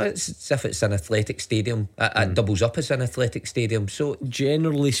it's not as if it's an athletic stadium. It doubles up as an athletic stadium. So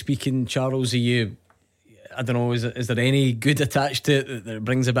generally speaking, Charles, I don't know, is there any good attached to it that it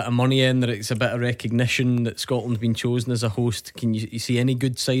brings a bit of money in, that it's a bit of recognition that Scotland's been chosen as a host? Can you see any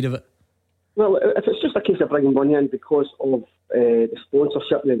good side of it? Well, if it's just a case of bringing money in because of the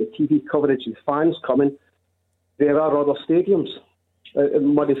sponsorship and the TV coverage and fans coming, there are other stadiums,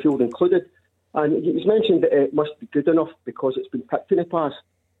 Murrayfield included. And you mentioned that it must be good enough because it's been picked in the past.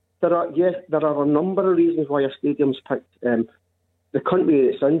 There are a number of reasons why a stadium's picked. The country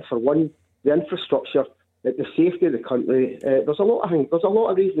it's in, for one, the infrastructure, the safety of the country. There's a lot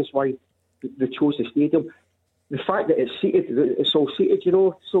of reasons why they chose the stadium. The fact that it's seated, it's all seated,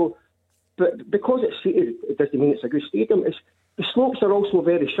 So, but because it's seated, it doesn't mean it's a good stadium. The slopes are also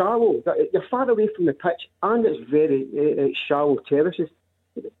very shallow. You're far away from the pitch, and it's very shallow terraces.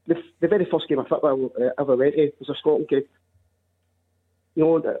 The very first game of football I ever went to was a Scotland game.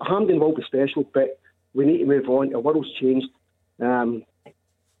 Hampden will be special, but we need to move on. The world's changed, and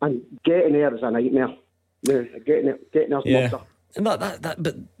getting there is a nightmare. Getting there's murder. And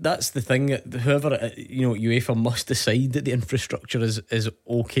but that's the thing. Whoever UEFA must decide that the infrastructure is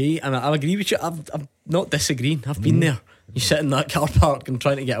okay. And I agree with you. I'm not disagreeing. I've been there. You sit in that car park and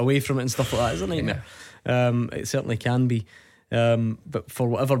trying to get away from it and stuff like that. It's a nightmare. It certainly can be. But for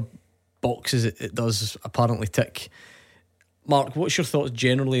whatever boxes it does apparently tick. Mark, what's your thoughts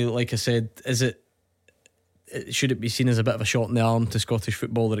generally? Like I said, should it be seen as a bit of a shot in the arm to Scottish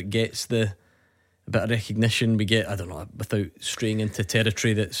football that it gets a bit of recognition we get, I don't know, without straying into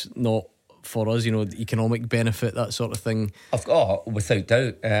territory that's not for us, the economic benefit, that sort of thing? Without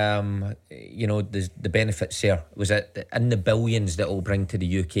doubt. The benefits there was it in the billions that it'll bring to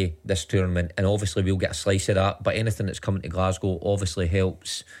the UK this tournament, and obviously we'll get a slice of that, but anything that's coming to Glasgow obviously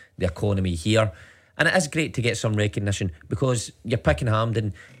helps the economy here. And it is great to get some recognition because you're picking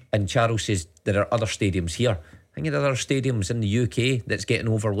Hampden, and Charles says there are other stadiums here. I think there are other stadiums in the UK that's getting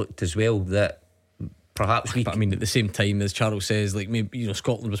overlooked as well, that perhaps But I mean, at the same time, as Charles says, like, maybe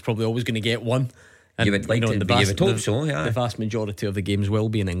Scotland was probably always going to get one. And, you would like to, but you would hope so, yeah. The vast majority of the games will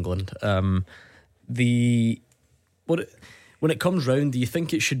be in England. When it comes round, do you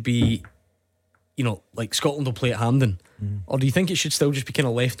think it should be, like Scotland will play at Hampden, Or do you think it should still just be kind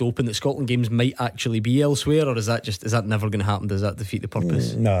of left open that Scotland games might actually be elsewhere, or is that never going to happen? Does that defeat the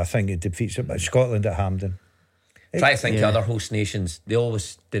purpose? No, I think it defeats it. But Scotland at Hampden. Try to think of other host nations. They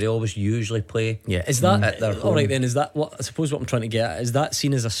always usually play. Yeah, is that at their home. all right? Then is that what I suppose what I'm trying to get at? Is that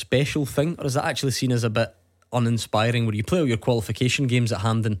seen as a special thing, or is that actually seen as a bit uninspiring, where you play all your qualification games at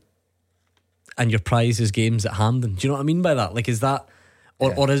Hampden and your prizes games at Hampden? Do you know what I mean by that? Like, is that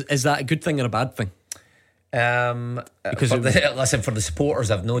or is that a good thing or a bad thing? Because listen, for the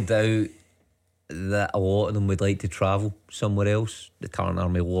supporters, I've no doubt that a lot of them would like to travel somewhere else. The Tartan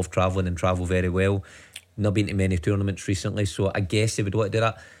Army love travelling and travel very well. Not been to many tournaments recently, so I guess they would want to do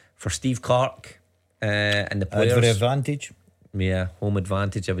that. For Steve Clark and the players, for advantage. Yeah, home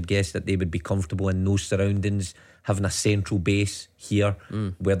advantage. I would guess that they would be comfortable in those surroundings. Having a central base here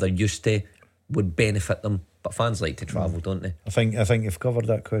where they're used to would benefit them. But fans like to travel, don't they? I think you've covered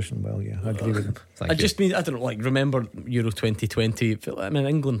that question well. Yeah, I agree with you. I don't know. Like, remember Euro 2020? I mean,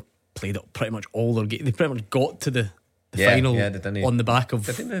 England played up pretty much all their games. They pretty much got to the final on the back of.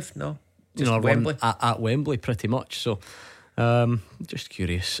 Did they move? No. Wembley. At Wembley, pretty much. So, just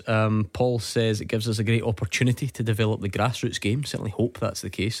curious. Paul says it gives us a great opportunity to develop the grassroots game. Certainly hope that's the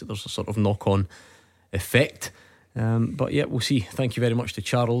case, that there's a sort of knock-on effect. But yeah, we'll see. Thank you very much to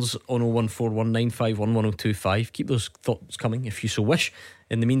Charles on 01419511025. Keep those thoughts coming if you so wish.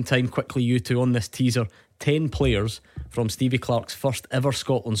 In the meantime, quickly, you two on this teaser: 10 players from Stevie Clark's first ever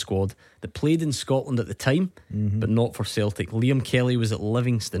Scotland squad that played in Scotland at the time, but not for Celtic. Liam Kelly was at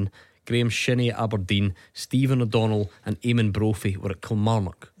Livingston, Graham Shinney at Aberdeen, Stephen O'Donnell and Eamon Brophy were at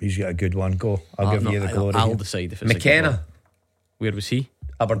Kilmarnock. He's got a good one. Go. I'll give you the glory. I'll decide if it's McKenna. Where was he?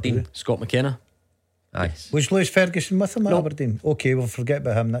 Aberdeen. Scott McKenna. Aye. Was Lewis Ferguson with him at Aberdeen? Okay, we'll forget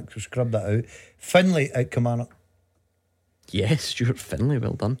about him. Nick, we'll scrub that out. Finlay at Kilmarnock. Yes, Stuart Finlay,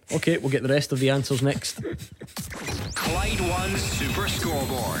 well done. Okay, we'll get the rest of the answers next. Clyde One Super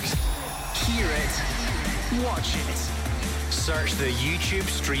Scoreboard. Hear it, watch it. Search the YouTube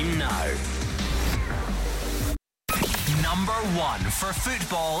stream now. Number 1 for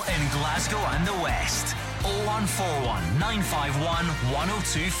football in Glasgow and the West. 0141 951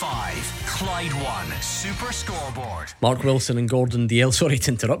 1025. Clyde One Super Scoreboard. Mark Wilson and Gordon Dalziel. Sorry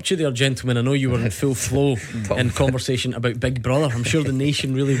to interrupt you there, gentlemen. I know you were in full flow in conversation about Big Brother. I'm sure the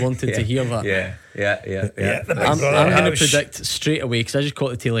nation really wanted to hear that. Yeah. I'm going to predict straight away, because I just caught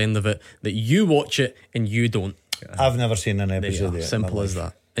the tail end of it, that you watch it and you don't. I've never seen an episode yet. Simple as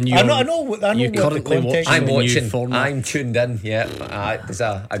that. And you I know you currently watch. I'm watching. I'm tuned in. Yeah, there's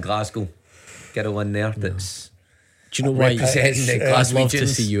a Glasgow girl in there that's. Do you know why? Representing the Glaswegians. I'd love to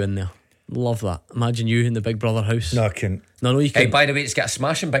see you in there. Love that. Imagine you in the Big Brother house. No, I can't. No, you can. Hey, by the way, it's got a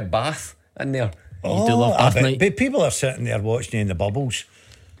smashing big bath in there. You do love bath night. But people are sitting there watching you in the bubbles.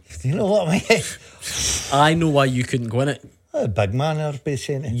 You know what I mean? I know why you couldn't go in it. A big man are be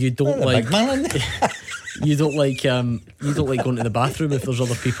saying it. You don't like big man in there. You don't like going to the bathroom if there's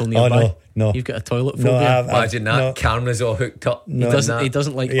other people nearby. Oh no. You've got a toilet phobia. Imagine that. Cameras all hooked up. He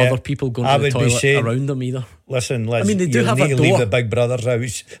doesn't like other people going to the toilet around him either. Listen, I mean, they do have a door. Leave the Big Brother's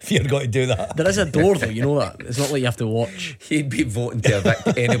house if you're going to do that. There is a door though, you know that. It's not like you have to watch. He'd be voting to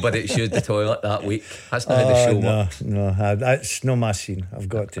evict anybody that used the toilet that week. That's not how the show works. No, that's no my scene. I've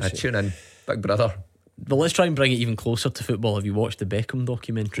got to say. Tune in, Big Brother. But let's try and bring it even closer to football. Have you watched the Beckham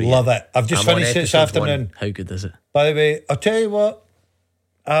documentary? Love it. I've just finished it this afternoon. How good is it? By the way, I'll tell you what,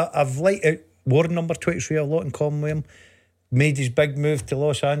 I've liked it. Warren number 23 a lot in common with him. Made his big move to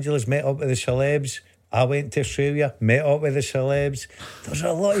Los Angeles, met up with the celebs. I went to Australia, met up with the celebs. There's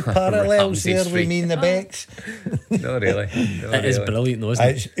a lot of parallels there with me and the Becks. No, really. It is brilliant though,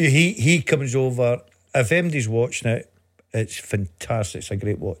 isn't it? He comes over. If anybody's watching it, it's fantastic. It's a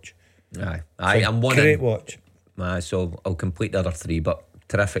great watch. Aye, I'm one. Great watch. So I'll complete the other three, but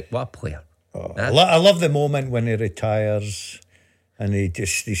terrific. What a player. I love the moment when he retires and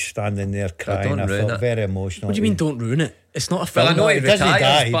he's standing there crying. I felt very emotional. What do you mean don't ruin it? It's not a film. Well, I know he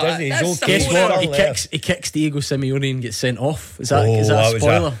retires, he does. He's okay. Guess what? He kicks Diego Simeone and gets sent off. Is that a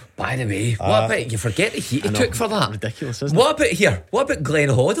spoiler? By the way, what about you forget the heat he took for that? Ridiculous, isn't What about here? What about Glenn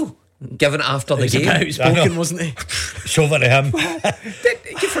Hoddle? Given it after the game. He was outspoken, wasn't he? It's over to him.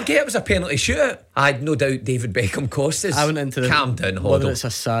 Did you forget it was a penalty shootout? I had no doubt David Beckham cost us. I went into calm down, Hoddle. Whether it's a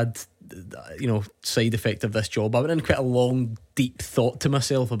sad side effect of this job, I went in quite a long, deep thought to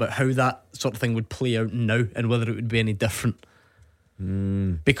myself about how that sort of thing would play out now and whether it would be any different.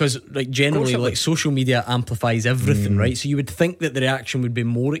 Because generally social media amplifies everything, right? So you would think that the reaction would be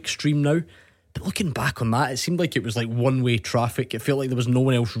more extreme now, But looking back on that, it seemed like it was like one-way traffic. It felt like there was no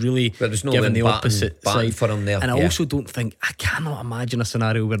one else really giving the opposite side for him there. And I also don't think, I cannot imagine a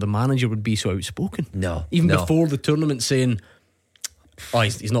scenario where the manager would be so outspoken. No, even before the tournament, saying, "Oh,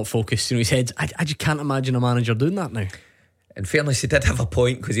 he's not focused." His head's. I just can't imagine a manager doing that now. In fairness, he did have a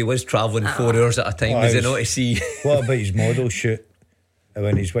point because he was travelling 4 hours at a time. Was he not to see? What about his model shoot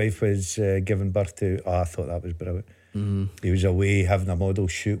when his wife was giving birth to? I thought that was brilliant. He was away having a model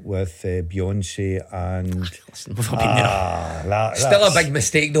shoot with Beyonce and still a big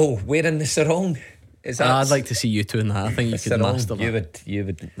mistake though, wearing the sarong. I'd like to see you doing that. I think you could master that. You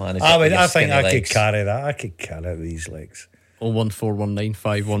would manage. I think I could carry that. I could carry these legs.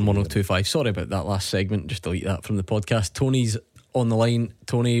 01419511025. Sorry about that last segment. Just delete that from the podcast. Tony's on the line.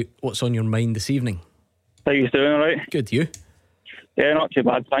 Tony, what's on your mind this evening? How you doing? All right. Good. You? Yeah, not too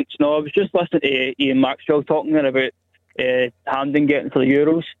bad, thanks. No, I was just listening to Ian Maxwell talking there about Hampden getting to the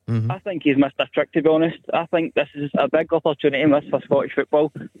Euros. I think he's missed a trick, to be honest. I think this is a big opportunity missed for Scottish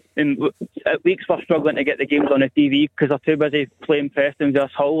football. And at weeks we're struggling to get the games on the TV because they're too busy playing Preston versus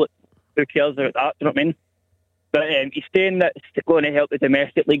Hull. Who cares about that? Do you know what I mean? But he's saying that it's going to help the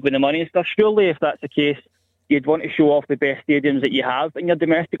domestic league with the money and stuff. Surely, if that's the case, you'd want to show off the best stadiums that you have in your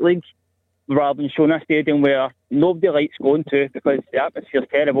domestic league, rather than showing a stadium where nobody likes going to because the atmosphere's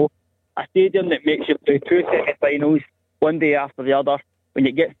terrible. A stadium that makes you play 2 semi-finals one day after the other. When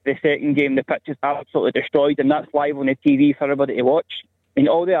you get to the second game, the pitch is absolutely destroyed, and that's live on the TV for everybody to watch. I mean,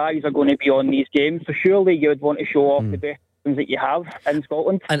 all the eyes are going to be on these games, so surely you would want to show off the best things that you have in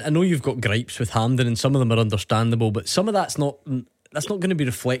Scotland. And I know you've got gripes with Hampden, and some of them are understandable, but some of that's not going to be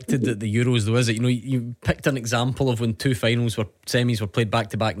reflected at the Euros, though, is it? You know, you picked an example of when 2 semis were played back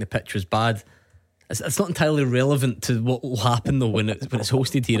to back and the pitch was bad. It's not entirely relevant to what will happen though when it's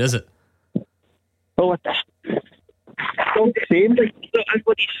hosted here, is it? Well, it's all the same. Like,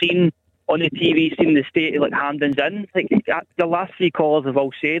 everybody's seen on the TV, seen the state like Hampden's in. Like the last 3 callers have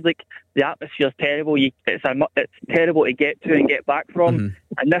all said, like the atmosphere's terrible. It's terrible to get to and get back from,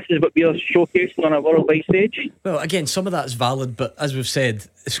 and this is what we're showcasing on a worldwide stage. Well, again, some of that's valid, but as we've said,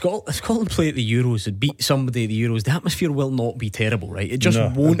 if Scotland play at the Euros and beat somebody at the Euros, the atmosphere will not be terrible, right? It just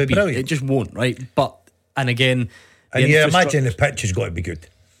won't be. It just won't, right? But and again, and you imagine the pitch has got to be good.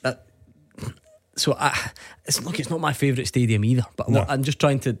 So it's not my favourite stadium either, but I'm just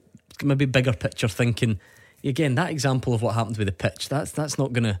trying to maybe bigger picture thinking. Again, that example of what happened with the pitch, that's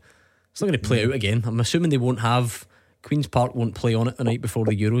not gonna play out again. I'm assuming they won't have Queen's Park won't play on it the night before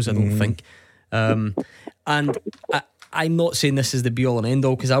the Euros. I don't think. And I'm not saying this is the be all and end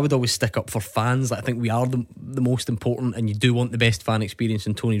all, because I would always stick up for fans. I think we are the most important, and you do want the best fan experience.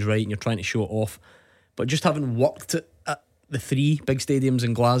 And Tony's right, and you're trying to show it off. But just having worked at the 3 big stadiums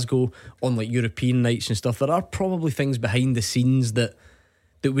in Glasgow on like European nights and stuff, there are probably things behind the scenes that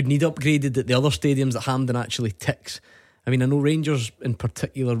would need upgraded at the other stadiums that Hampden actually ticks. I mean, I know Rangers in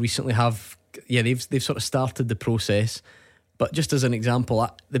particular recently they've sort of started the process, but just as an example,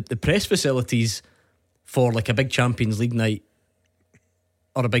 the press facilities for like a big Champions League night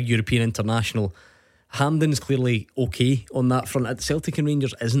or a big European international, Hampden's clearly okay on that front. At Celtic and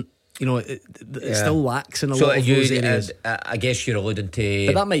Rangers isn't. You know, it still lacks in a lot of those areas. I guess you're alluding to,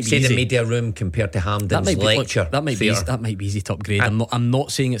 but that might be the media room compared to Hampden's lecture. That might be easy to upgrade. I'm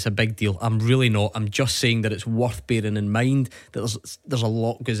not saying it's a big deal. I'm really not. I'm just saying that it's worth bearing in mind that there's a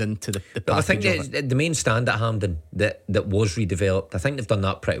lot goes into the package. I think the main stand at Hampden that was redeveloped, I think they've done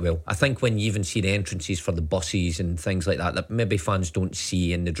that pretty well. I think when you even see the entrances for the buses and things like that maybe fans don't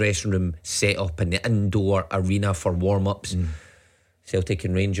see, and the dressing room set up in the indoor arena for warm-ups. Celtic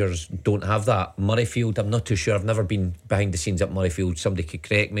and Rangers don't have that. Murrayfield, I'm not too sure. I've never been behind the scenes at Murrayfield. Somebody could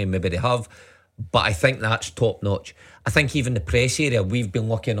correct me, maybe they have. But I think that's top notch. I think even the press area, we've been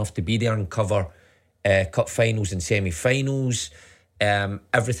lucky enough to be there and cover cup finals and semi-finals.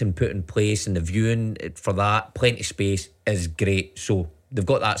 Everything put in place, and the viewing for that, plenty of space, is great. So they've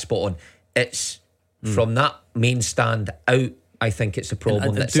got that spot on. It's from that main stand out, I think it's a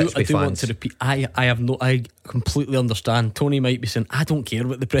problem that sits with fans. I do want to repeat, I completely understand. Tony might be saying, I don't care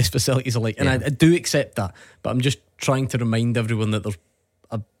what the press facilities are like, and I do accept that, but I'm just trying to remind everyone that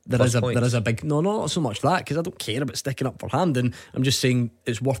there is a big, no, not so much that, because I don't care about sticking up for Hampden. I'm just saying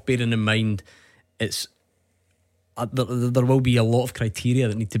it's worth bearing in mind. It's there will be a lot of criteria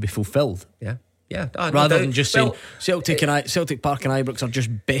that need to be fulfilled. Rather than just saying Celtic Park and Ibrox are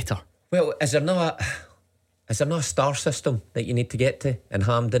just better. Well, is there not a star system that you need to get to in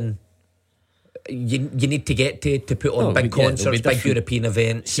Hampden? you need to get to put on big concerts, big European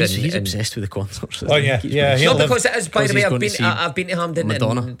events. He's obsessed with the concerts. Oh yeah. No, because it is. By the way, I've been to Hampden.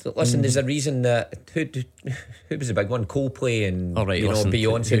 Madonna. And listen, there's a reason that who was the big one? Coldplay and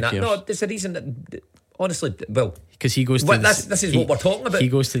Beyonce. And that. No, there's a reason that. Honestly, well, because he goes to this is what we're talking about. He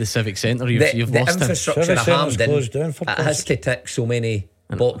goes to the Civic Centre. You've the lost infrastructure of Hampden. It has to tick so many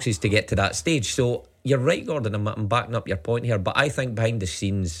boxes to get to that stage. So you're right, Gordon. I'm backing up your point here, but I think behind the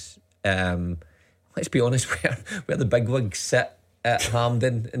scenes, let's be honest, where the bigwigs sit at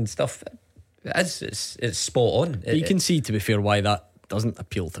Hampden and stuff, it's spot on. You can see, to be fair, why that doesn't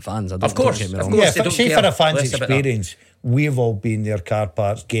appeal to fans. Of course. Yeah, but see, for a fan's experience, we've all been there, car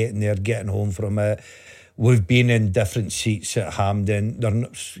parks, getting there, getting home from it. We've been in different seats at Hampden. They're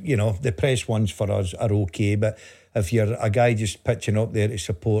not, the press ones for us are okay, but if you're a guy just pitching up there to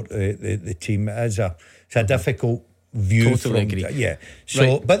support the team, it's a difficult view. Totally agree. Yeah. So,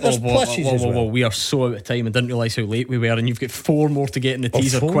 right. But there's pluses as well. We are so out of time. I didn't realise how late we were, and you've got 4 more to get in the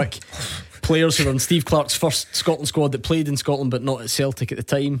teaser. Quick. Players who were on Steve Clarke's first Scotland squad that played in Scotland but not at Celtic at the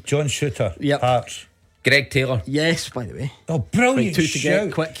time. John Shooter. Yep. Hearts. Greg Taylor. Yes, by the way. Oh, brilliant. Right, 2 to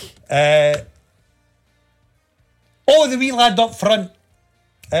get, quick. The wee lad up front.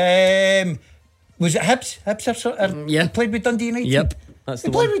 Was it Hibs? Yeah. He played with Dundee United. Yep. That's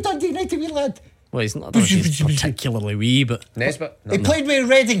the one. He played with Dundee United, wee lad. Well, he's not particularly wee, but Nesbitt. He played with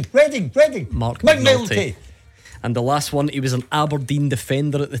Reading. Mark McNulty. And the last one, he was an Aberdeen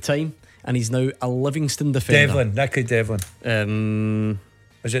defender at the time, and he's now a Livingston defender. Nicky Devlin.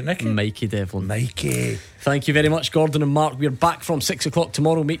 Is it Nicky? Mikey Devlin. Mikey. Thank you very much, Gordon and Mark. We're back from 6 o'clock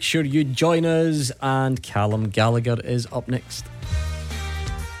tomorrow. Make sure you join us, and Callum Gallagher is up next.